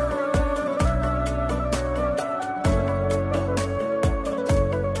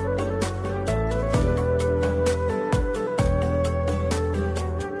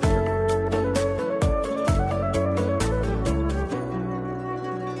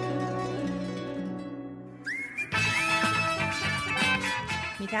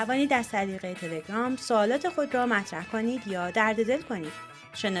 میتوانید از طریق تلگرام سوالات خود را مطرح کنید یا درد دل کنید.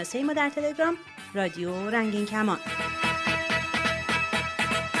 شناسه ما در تلگرام رادیو رنگین کمان.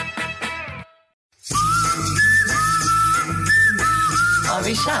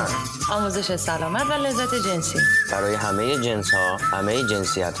 آموزش سلامت و لذت جنسی برای همه جنس‌ها، همه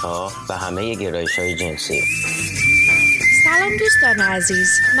جنسیت‌ها و همه گرایش‌های جنسی. سلام دوستان عزیز،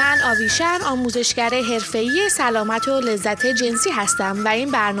 من آویشن، آموزشگر حرفه‌ای سلامت و لذت جنسی هستم و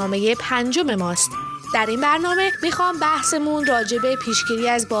این برنامه 5 ماست. در این برنامه میخوام بحثمون راجع به پیشگیری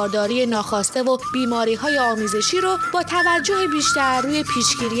از بارداری ناخواسته و بیماری‌های آمیزشی رو با توجه بیشتر روی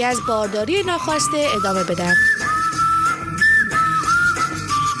پیشگیری از بارداری ناخواسته ادامه بدم.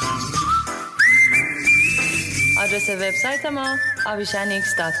 آدرس وبسایت ما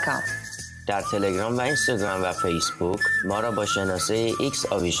avishanx.com. در تلگرام و اینستاگرام و فیسبوک ما را با شناسه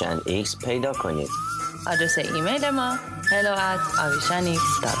X آویشن X پیدا کنید. آدرس ایمیل ما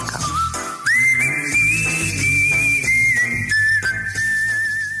hello@avishanx.com.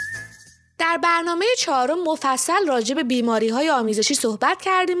 در برنامه 4 مفصل راجع به بیماری‌های آمیزشی صحبت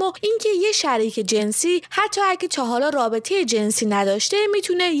کردیم و اینکه یه شریک جنسی حتی اگه تا حالا رابطه جنسی نداشته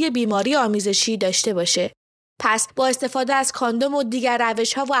میتونه یه بیماری آمیزشی داشته باشه. پس با استفاده از کاندوم و دیگر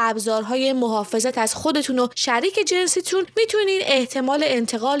روش‌ها و ابزارهای محافظت از خودتون و شریک جنسیتون میتونین احتمال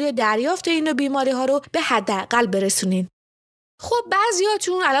انتقال یا دریافت این نوع بیماری‌ها رو به حداقل برسونین. خب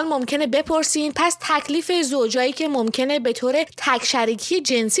بعضیاتون الان ممکنه بپرسین پس تکلیف زوجایی که ممکنه به طور تک شریکی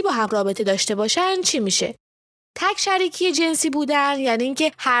جنسی با هم رابطه داشته باشن چی میشه؟ تک شریکی جنسی بودن یعنی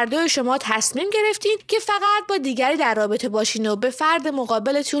اینکه هر دوی شما تصمیم گرفتین که فقط با دیگری در رابطه باشین و به فرد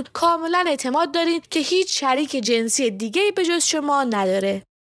مقابلتون کاملا اعتماد دارین که هیچ شریک جنسی دیگه‌ای به جز شما نداره.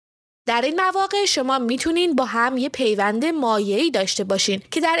 در این مواقع شما میتونین با هم یه پیوند مایعی داشته باشین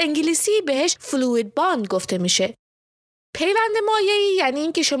که در انگلیسی بهش فلوید باند گفته میشه. پیوند مایعی یعنی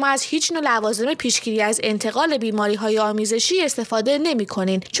اینکه شما از هیچ نوع لوازم پیشگیری از انتقال بیماری‌های آمیزشی استفاده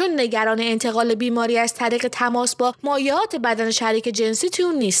نمی‌کنین چون نگران انتقال بیماری از طریق تماس با مایعات بدن شریک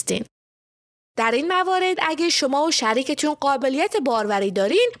جنسیتون نیستین. در این موارد اگه شما و شریکتون قابلیت باروری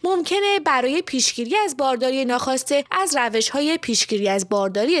دارین ممکنه برای پیشگیری از بارداری ناخواسته از روش‌های پیشگیری از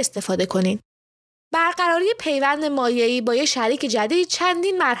بارداری استفاده کنین. برقراری پیوند مایعی با یه شریک جدید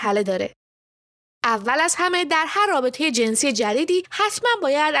چندین مرحله داره. اول از همه در هر رابطه جنسی جدیدی حتما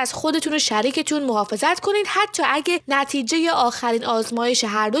باید از خودتون و شریکتون محافظت کنین حتی اگه نتیجه آخرین آزمایش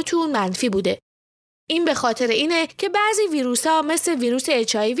هر دوتون منفی بوده. این به خاطر اینه که بعضی ویروس‌ها مثل ویروس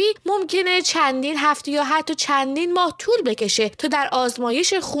HIV ممکنه چندین هفته یا حتی چندین ماه طول بکشه تا در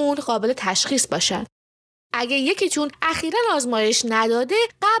آزمایش خون قابل تشخیص باشن. اگه یکیتون اخیراً آزمایش نداده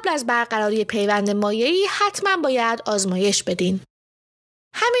قبل از برقراری پیوند مایعی حتما باید آزمایش بدین.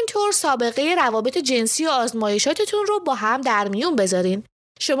 همینطور سابقه روابط جنسی و آزمایشاتتون رو با هم در میون بذارین.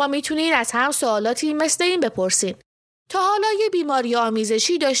 شما میتونین از هم سوالاتی مثل این بپرسین: تا حالا یه بیماری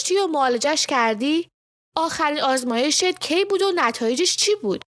آمیزشی داشتی و معالجش کردی؟ آخرین آزمایشت کی بود و نتایجش چی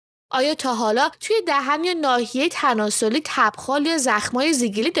بود؟ آیا تا حالا توی دهن یا ناحیه تناسلی تبخال یا زخمای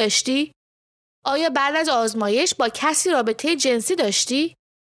زیگیلی داشتی؟ آیا بعد از آزمایش با کسی رابطه جنسی داشتی؟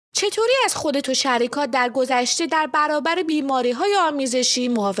 چطوری از خودت و شریکات در گذشته در برابر بیماری‌های آمیزشی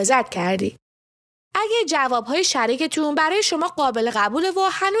محافظت کردی؟ اگه جواب‌های شریکتون برای شما قابل قبوله و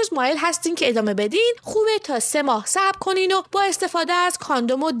هنوز مایل هستین که ادامه بدین، خوبه تا 3 ماه صبر کنین و با استفاده از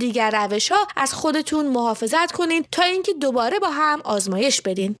کاندوم و دیگر روش‌ها از خودتون محافظت کنین تا اینکه دوباره با هم آزمایش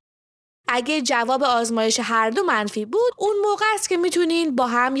بدین. اگه جواب آزمایش هر دو منفی بود، اون موقع است که میتونین با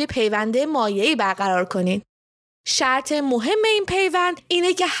هم یه پیوند مایعی برقرار کنین. شرط مهم این پیوند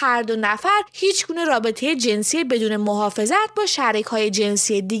اینه که هر دو نفر هیچ گونه رابطه جنسی بدون محافظت با شریک‌های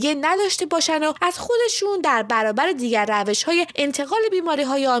جنسی دیگه نداشته باشن و از خودشون در برابر دیگر روش‌های انتقال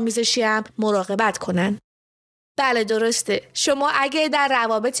بیماری‌های آمیزشی هم مراقبت کنن. بله درسته. شما اگه در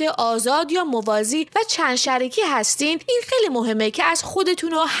روابط آزاد یا موازی و چند شریکی هستین، این خیلی مهمه که از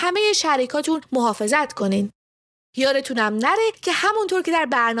خودتون و همه شریکاتون محافظت کنین. یادتونم نره که همونطور که در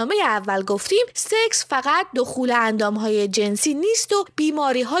برنامه اول گفتیم سکس فقط دخول اندامهای جنسی نیست و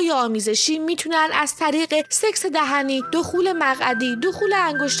بیماری‌های آمیزشی میتونن از طریق سکس دهنی، دخول مقعدی، دخول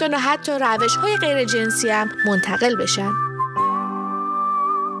انگشتان و حتی روش‌های غیر جنسی هم منتقل بشن.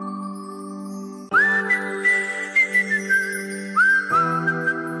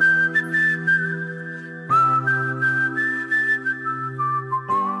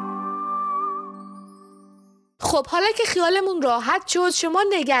 خب حالا که خیالمون راحت شد، شما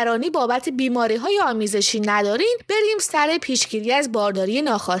نگرانی بابت بیماری‌های آمیزشی ندارین، بریم سر پیشگیری از بارداری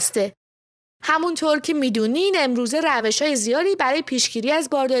ناخواسته. همونطور که میدونین امروزه روش‌های زیادی برای پیشگیری از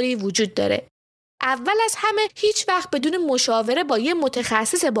بارداری وجود داره. اول از همه هیچ وقت بدون مشاوره با یه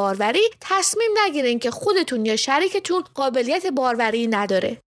متخصص باروری تصمیم نگیرین که خودتون یا شریکتون قابلیت باروری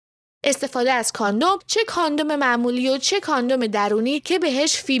نداره. استفاده از کاندوم، چه کاندوم معمولی و چه کاندوم درونی که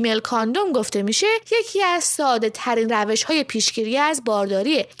بهش فیمیل کاندوم گفته میشه، یکی از ساده ترین روش‌های پیشگیری از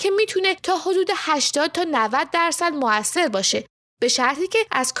بارداریه که میتونه تا حدود 80 تا 90% موثر باشه، به شرطی که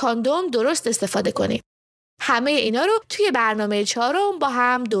از کاندوم درست استفاده کنیم. همه اینا رو توی برنامه 4 با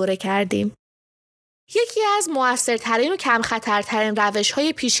هم دوره کردیم. یکی از موثرترین و کم خطرترین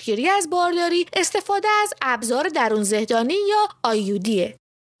روش‌های پیشگیری از بارداری استفاده از ابزار درون زهدانی یا IUD.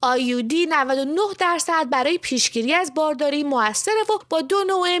 IUD 99% برای پیشگیری از بارداری موثره و با 2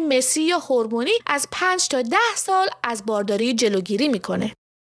 نوع مسی یا هورمونی از 5 تا 10 سال از بارداری جلوگیری میکنه.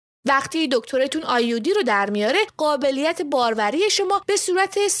 وقتی دکترتون IUD رو در میاره، قابلیت باروری شما به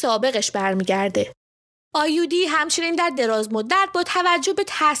صورت سابقش برمیگرده. IUD همچنین در دراز مدت با توجه به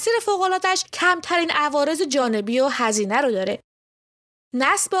تاثیر فوق‌العاده‌اش کمترین عوارض جانبی و هزینه رو داره.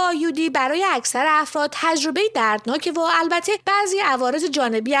 نصب IUD برای اکثر افراد تجربه دردناکه و البته بعضی عوارض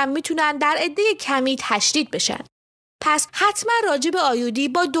جانبی هم میتونن در عده کمی تشدید بشن. پس حتما راجع به IUD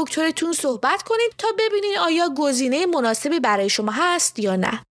با دکترتون صحبت کنید تا ببینید آیا گزینه مناسبی برای شما هست یا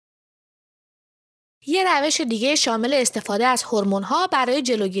نه. یه روش دیگه شامل استفاده از هورمون‌ها برای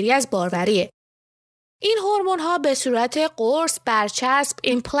جلوگیری از باروریه. این هورمون‌ها به صورت قرص، برچسب،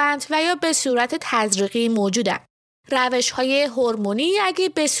 ایمپلنت و یا به صورت تزریقی موجودن. روش‌های هورمونی اگه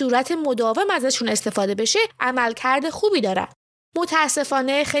به صورت مداوم ازشون استفاده بشه، عملکرد خوبی دارن.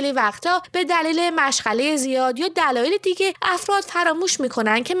 متاسفانه خیلی وقتا به دلیل مشغله زیاد یا دلایل دیگه افراد فراموش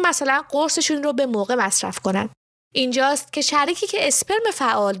میکنن که مثلا قرصشون رو به موقع مصرف کنن. اینجاست که شریکی که اسپرم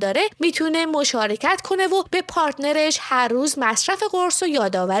فعال داره میتونه مشارکت کنه و به پارتنرش هر روز مصرف قرص رو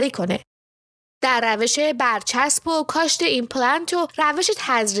یادآوری کنه. در روش برچسب و کاشت ایمپلنت و روش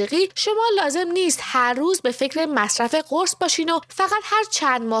تزریقی شما لازم نیست هر روز به فکر مصرف قرص باشین و فقط هر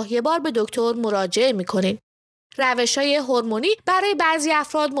چند ماه یه بار به دکتر مراجعه میکنین. روش‌های هورمونی برای بعضی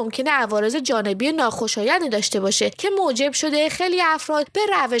افراد ممکنه عوارض جانبی ناخوشایندی داشته باشه که موجب شده خیلی افراد به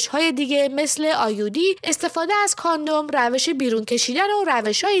روش‌های دیگه مثل IUD، استفاده از کاندوم، روش بیرون کشیدن و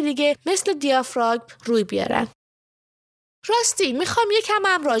روش‌های دیگه مثل دیافراگم روی بیارن. راستی میخوام یکم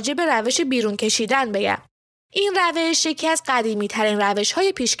هم راجع به روش بیرون کشیدن بگم. این روش یکی از قدیمی ترین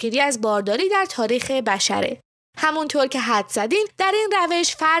روش‌های پیشگیری از بارداری در تاریخ بشره. همونطور که حد زدین، در این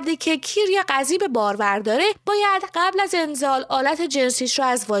روش فردی که کیر یا قضیب بارور داره باید قبل از انزال آلت جنسیش رو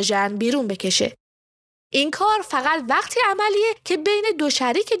از واژن بیرون بکشه. این کار فقط وقتی عملیه که بین دو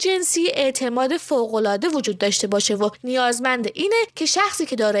شریک جنسی اعتماد فوق‌العاده وجود داشته باشه و نیازمند اینه که شخصی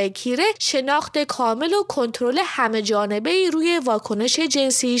که دارای کیره شناخت کامل و کنترل همه جانبه‌ای روی واکنش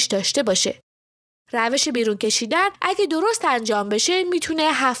جنسیش داشته باشه. روش بیرون کشیدن اگه درست انجام بشه میتونه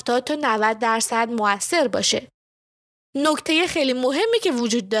 70 تا 90% موثر باشه. نکته خیلی مهمی که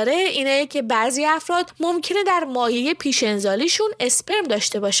وجود داره اینه که بعضی افراد ممکنه در مایه پیش انزالیشون اسپرم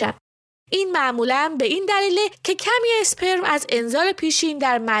داشته باشن. این معمولاً به این دلیله که کمی اسپرم از انزال پیشین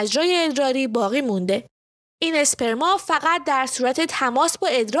در مجرای ادراری باقی مونده. این اسپرما فقط در صورت تماس با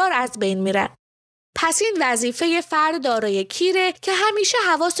ادرار از بین میرن. پس این وظیفه فرد دارای کیره که همیشه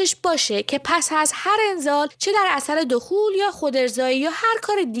حواسش باشه که پس از هر انزال، چه در اثر دخول یا خودارضایی یا هر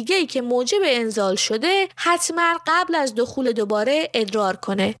کار دیگه‌ای که موجب انزال شده، حتما قبل از دخول دوباره ادرار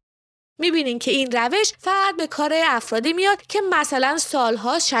کنه. میبینین که این روش فقط به کار افرادی میاد که مثلا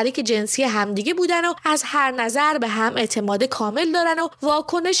سالها شریک جنسی همدیگه بودن و از هر نظر به هم اعتماد کامل دارن و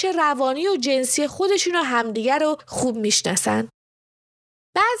واکنش روانی و جنسی خودشون و همدیگه رو خوب میشناسن.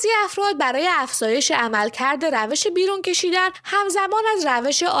 بعضی افراد برای افزایش عملکرد روش بیرون کشیدن همزمان از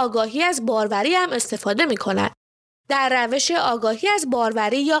روش آگاهی از باروری هم استفاده میکنن. در روش آگاهی از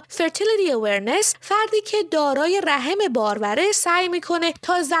باروری یا fertility awareness، فردی که دارای رحم باروره سعی میکنه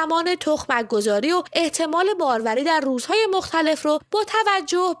تا زمان تخمک‌گذاری و احتمال باروری در روزهای مختلف رو با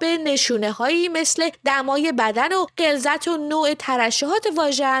توجه به نشونه‌هایی مثل دمای بدن و غلظت و نوع ترشحات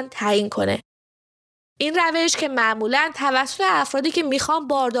واژن تعیین کنه. این روش که معمولاً توسط افرادی که میخوان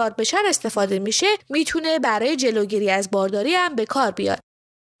باردار بشن استفاده میشه، میتونه برای جلوگیری از بارداری هم به کار بیاد.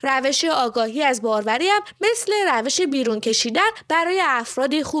 روش آگاهی از باروری هم مثل روش بیرون کشیدن برای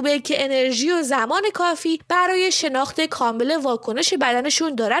افرادی خوبه که انرژی و زمان کافی برای شناخت کامل واکنش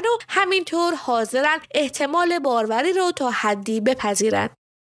بدنشون دارن و همینطور حاضرن احتمال باروری رو تا حدی بپذیرن.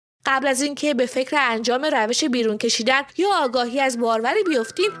 قبل از اینکه به فکر انجام روش بیرون کشیدن یا آگاهی از باروری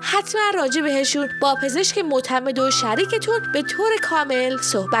بیفتین، حتما راجع بهشون با پزشک معتمد و شریکتون به طور کامل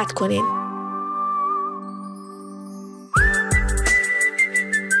صحبت کنین.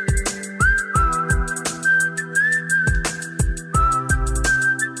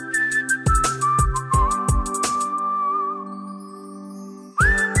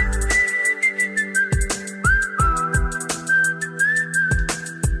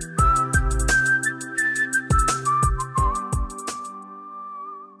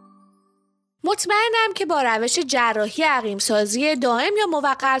 مطمئنم که با روش جراحی عقیم‌سازی دائم یا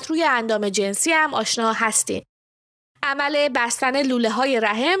موقت روی اندام جنسی هم آشنا هستین. عمل بستن لوله‌های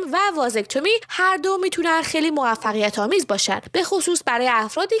رحم و وازکتومی هر دو میتونن خیلی موفقیت آمیز باشن، به خصوص برای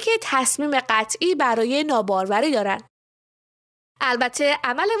افرادی که تصمیم قطعی برای ناباروری دارن. البته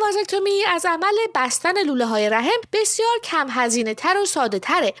عمل وازکتومی از عمل بستن لوله‌های رحم بسیار کم هزینه تر و ساده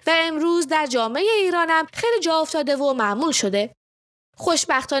تره و امروز در جامعه ایران هم خیلی جا افتاده و معمول شده.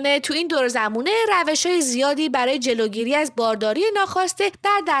 خوشبختانه تو این دور زمونه روش‌های زیادی برای جلوگیری از بارداری ناخواسته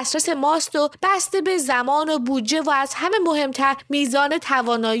در دسترس ماست و بسته به زمان و بودجه و از همه مهمتر میزان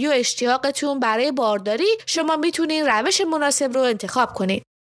توانایی و اشتیاقتون برای بارداری شما میتونین روش مناسب رو انتخاب کنید.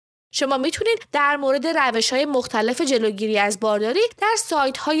 شما میتونید در مورد روش‌های مختلف جلوگیری از بارداری در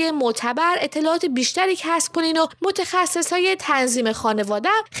سایت‌های معتبر اطلاعات بیشتری کسب کنین و متخصص‌های تنظیم خانواده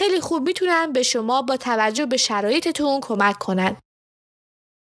خیلی خوب میتونن به شما با توجه به شرایطتون کمک کنن.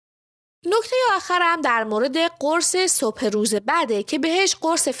 نکته آخرم در مورد قرص صبح روز بعده که بهش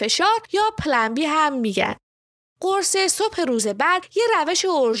قرص فشار یا پلن بی هم میگن. قرص صبح روز بعد یه روش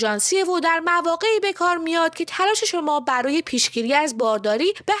اورژانسیه و در مواقعی به کار میاد که تلاش شما برای پیشگیری از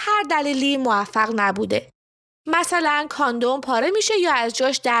بارداری به هر دلیلی موفق نبوده. مثلا کاندوم پاره میشه یا از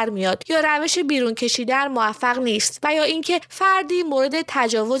جاش در میاد یا روش بیرون کشیدن موفق نیست و یا اینکه فردی مورد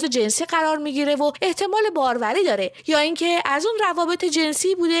تجاوز جنسی قرار میگیره و احتمال باروری داره یا اینکه از اون روابط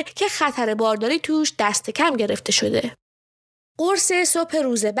جنسی بوده که خطر بارداری توش دست کم گرفته شده. قرص صبح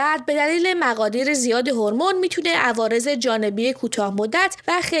روز بعد به دلیل مقادیر زیاد هورمون میتونه عوارض جانبی کوتاه مدت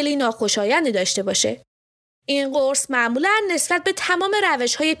و خیلی ناخوشایندی داشته باشه. این قرص معمولاً نسبت به تمام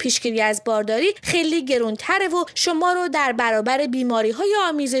روش‌های پیشگیری از بارداری خیلی گرانتره و شما رو در برابر بیماری‌های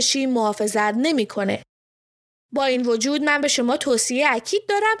آمیزشی محافظت نمی‌کنه. با این وجود من به شما توصیه اکید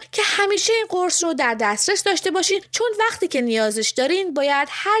دارم که همیشه این قرص رو در دسترس داشته باشین، چون وقتی که نیازش دارین باید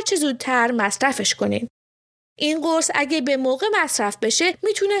هر چه زودتر مصرفش کنین. این قرص اگه به موقع مصرف بشه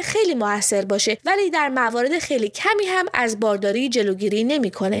میتونه خیلی موثر باشه، ولی در موارد خیلی کمی هم از بارداری جلوگیری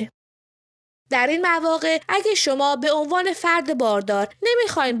نمی‌کنه. در این مواقع اگه شما به عنوان فرد باردار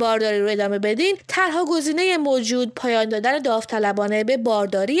نمیخواین بارداری رو ادامه بدین، تنها گزینه موجود پایان دادن داوطلبانه به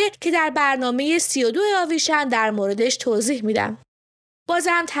بارداریه که در برنامه 32 آویشن در موردش توضیح میدم.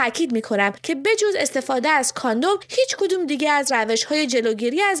 بازم تأکید میکنم که بجز استفاده از کاندوم هیچ کدوم دیگه از روش‌های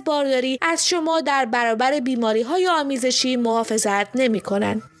جلوگیری از بارداری از شما در برابر بیماری‌های آمیزشی محافظت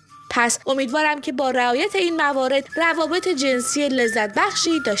نمیکنن. پس امیدوارم که با رعایت این موارد روابط جنسی لذت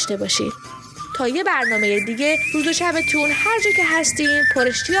بخشی داشته باشید. تا یه برنامه دیگه، روز و شبتون هر جا که هستین پر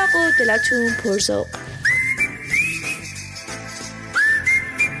اشتیاق و دلتون پرذوق.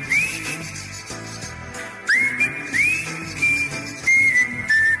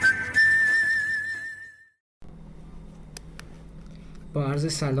 با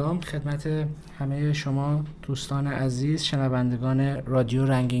عرض سلام خدمت همه شما دوستان عزیز شنوندگان رادیو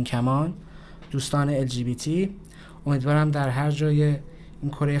رنگین کمان، دوستان LGBT. امیدوارم در هر جای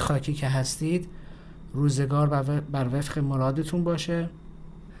این کره خاکی که هستید روزگار بر وفق مرادتون باشه.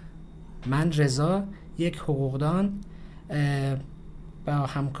 من رضا، یک حقوقدان، با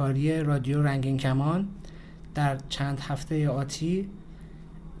همکاری رادیو رنگین کمان در چند هفته آتی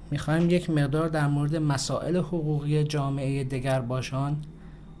میخوایم یک مقدار در مورد مسائل حقوقی جامعه دگرباشان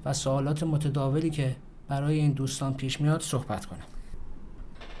و سوالات متداولی که برای این دوستان پیش میاد صحبت کنم.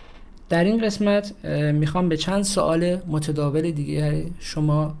 در این قسمت میخوام به چند سوال متداول دیگر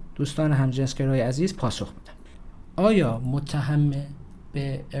شما دوستان همجنسگرای عزیز پاسخ بدم. آیا متهم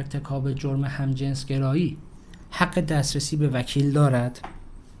به ارتکاب جرم همجنسگرایی حق دسترسی به وکیل دارد؟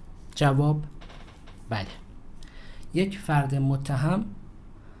 جواب بله. یک فرد متهم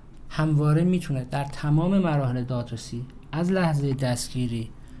همواره میتونه در تمام مراحل دادرسی از لحظه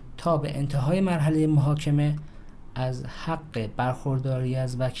دستگیری تا به انتهای مرحله محاکمه از حق برخورداری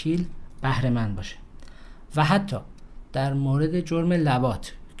از وکیل بهره مند باشه و حتی در مورد جرم لواط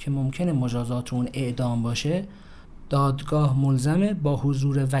که ممکنه مجازات اون اعدام باشه، دادگاه ملزمه با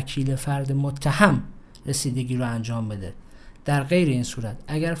حضور وکیل فرد متهم رسیدگی رو انجام بده. در غیر این صورت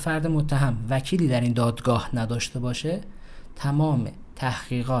اگر فرد متهم وکیلی در این دادگاه نداشته باشه، تمام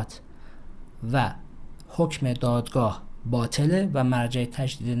تحقیقات و حکم دادگاه باطله و مرجع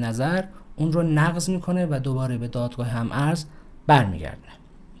تجدید نظر اون رو نقض میکنه و دوباره به دادگاه هم‌ارز برمیگردونه.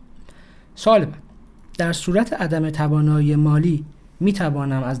 سوال بعد: در صورت عدم توانایی مالی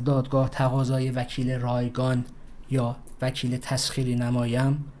میتوانم از دادگاه تقاضای وکیل رایگان یا وکیل تسخیری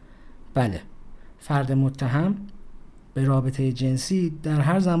نمایم؟ بله. فرد متهم به رابطه جنسی در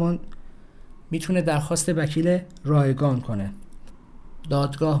هر زمان میتونه درخواست وکیل رایگان کنه.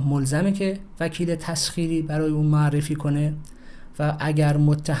 دادگاه ملزمه که وکیل تسخیری برای اون معرفی کنه و اگر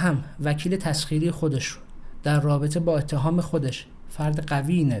متهم وکیل تسخیری خودش رو در رابطه با اتهام خودش فرد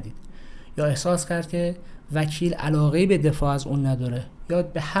قوی ندید یا احساس کرد که وکیل علاقه‌ای به دفاع از اون نداره یا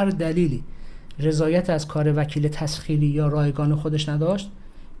به هر دلیلی رضایت از کار وکیل تسخیری یا رایگان خودش نداشت،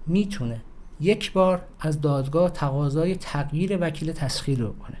 میتونه یک بار از دادگاه تقاضای تغییر وکیل تسخیری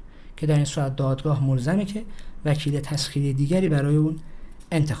رو کنه که در این صورت دادگاه ملزمه که وکیل تسخیری دیگری برای اون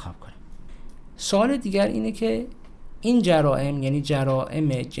انتخاب کنه. سوال دیگر اینه که این جرائم، یعنی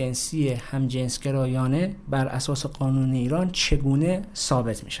جرائم جنسی همجنسگرایانه، بر اساس قانون ایران چگونه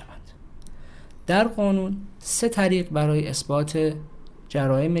ثابت می شوند؟ در قانون 3 طریق برای اثبات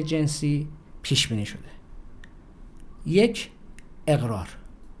جرائم جنسی پیش بینی شده. 1.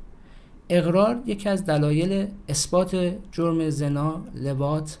 اقرار یکی از دلایل اثبات جرم زنا،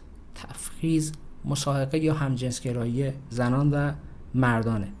 لواط، تفخیذ، مصاحقه یا همجنسگرایی زنان و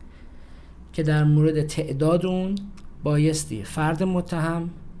مردانه که در مورد تعداد اون بایستی فرد متهم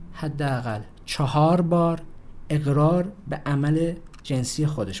حداقل 4 بار اقرار به عمل جنسی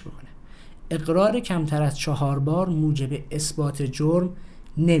خودش بکنه. اقرار کمتر از 4 بار موجب اثبات جرم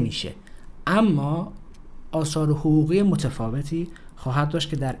نمیشه، اما آثار حقوقی متفاوتی خواهد داشت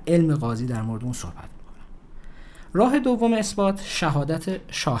که در علم قاضی در مورد اون صحبت میکنم. راه دوم اثبات شهادت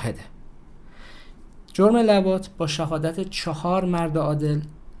شاهده. جرم لواط با شهادت 4 مرد عادل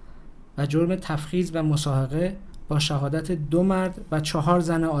و جرم تفخیذ و مصاحقه با شهادت 2 مرد و 4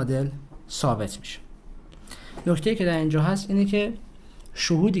 زن عادل ثابت میشه. نکته‌ای که در اینجا هست اینه که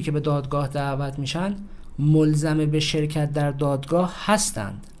شهودی که به دادگاه دعوت میشن ملزم به شرکت در دادگاه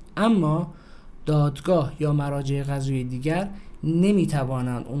هستند، اما دادگاه یا مراجع قضایی دیگر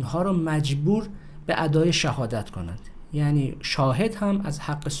نمیتوانند اونها رو مجبور به ادای شهادت کنند. یعنی شاهد هم از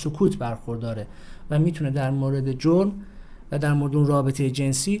حق سکوت برخورداره و میتونه در مورد جرم و در مورد اون رابطه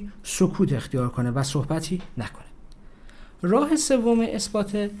جنسی سکوت اختیار کنه و صحبتی نکنه. راه سوم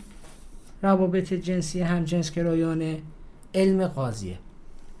اثبات روابط جنسی همجنسگرایانه علم قاضیه.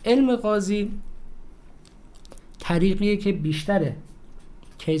 علم قاضی طریقیه که بیشتر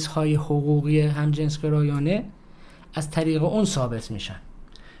کیس های حقوقی همجنسگرایانه از طریق اون ثابت میشن.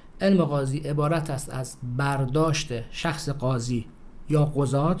 علم قاضی عبارت است از برداشت شخص قاضی یا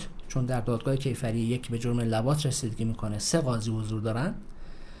قضات، چون در دادگاه کیفری 1 به جرم لواط رسیدگی میکنه، 3 قاضی حضور دارن،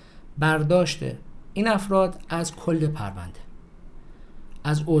 برداشت این افراد از کل پرونده،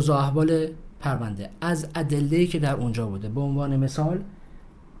 از اوضاع احوال پرونده، از ادله‌ای که در اونجا بوده. به عنوان مثال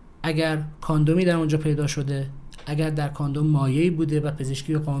اگر کاندومی در اونجا پیدا شده، اگر در کاندوم مایعی بوده و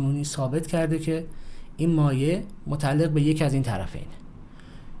پزشکی قانونی ثابت کرده که این مایع متعلق به یک از این طرفین،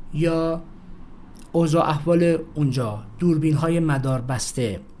 یا اوضاع احوال اونجا، دوربین‌های مدار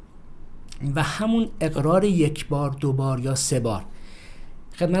بسته و همون اقرار 1 بار، 2 بار یا 3 بار.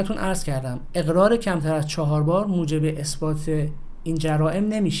 خدمتون عرض کردم اقرار کمتر از 4 بار موجب اثبات این جرائم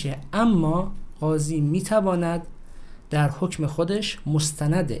نمیشه، اما قاضی میتواند در حکم خودش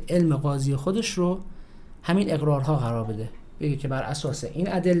مستند علم قاضی خودش رو همین اقرارها قرار بده، بگه که بر اساس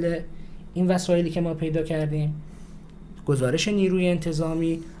این ادله، این وسایلی که ما پیدا کردیم، گزارش نیروی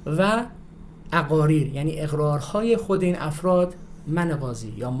انتظامی و اقاریر، یعنی اقرارهای خود این افراد، من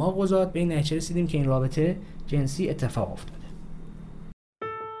قاضی یا ما قضات به این نتیجه رسیدیم که این رابطه جنسی اتفاق افتاد.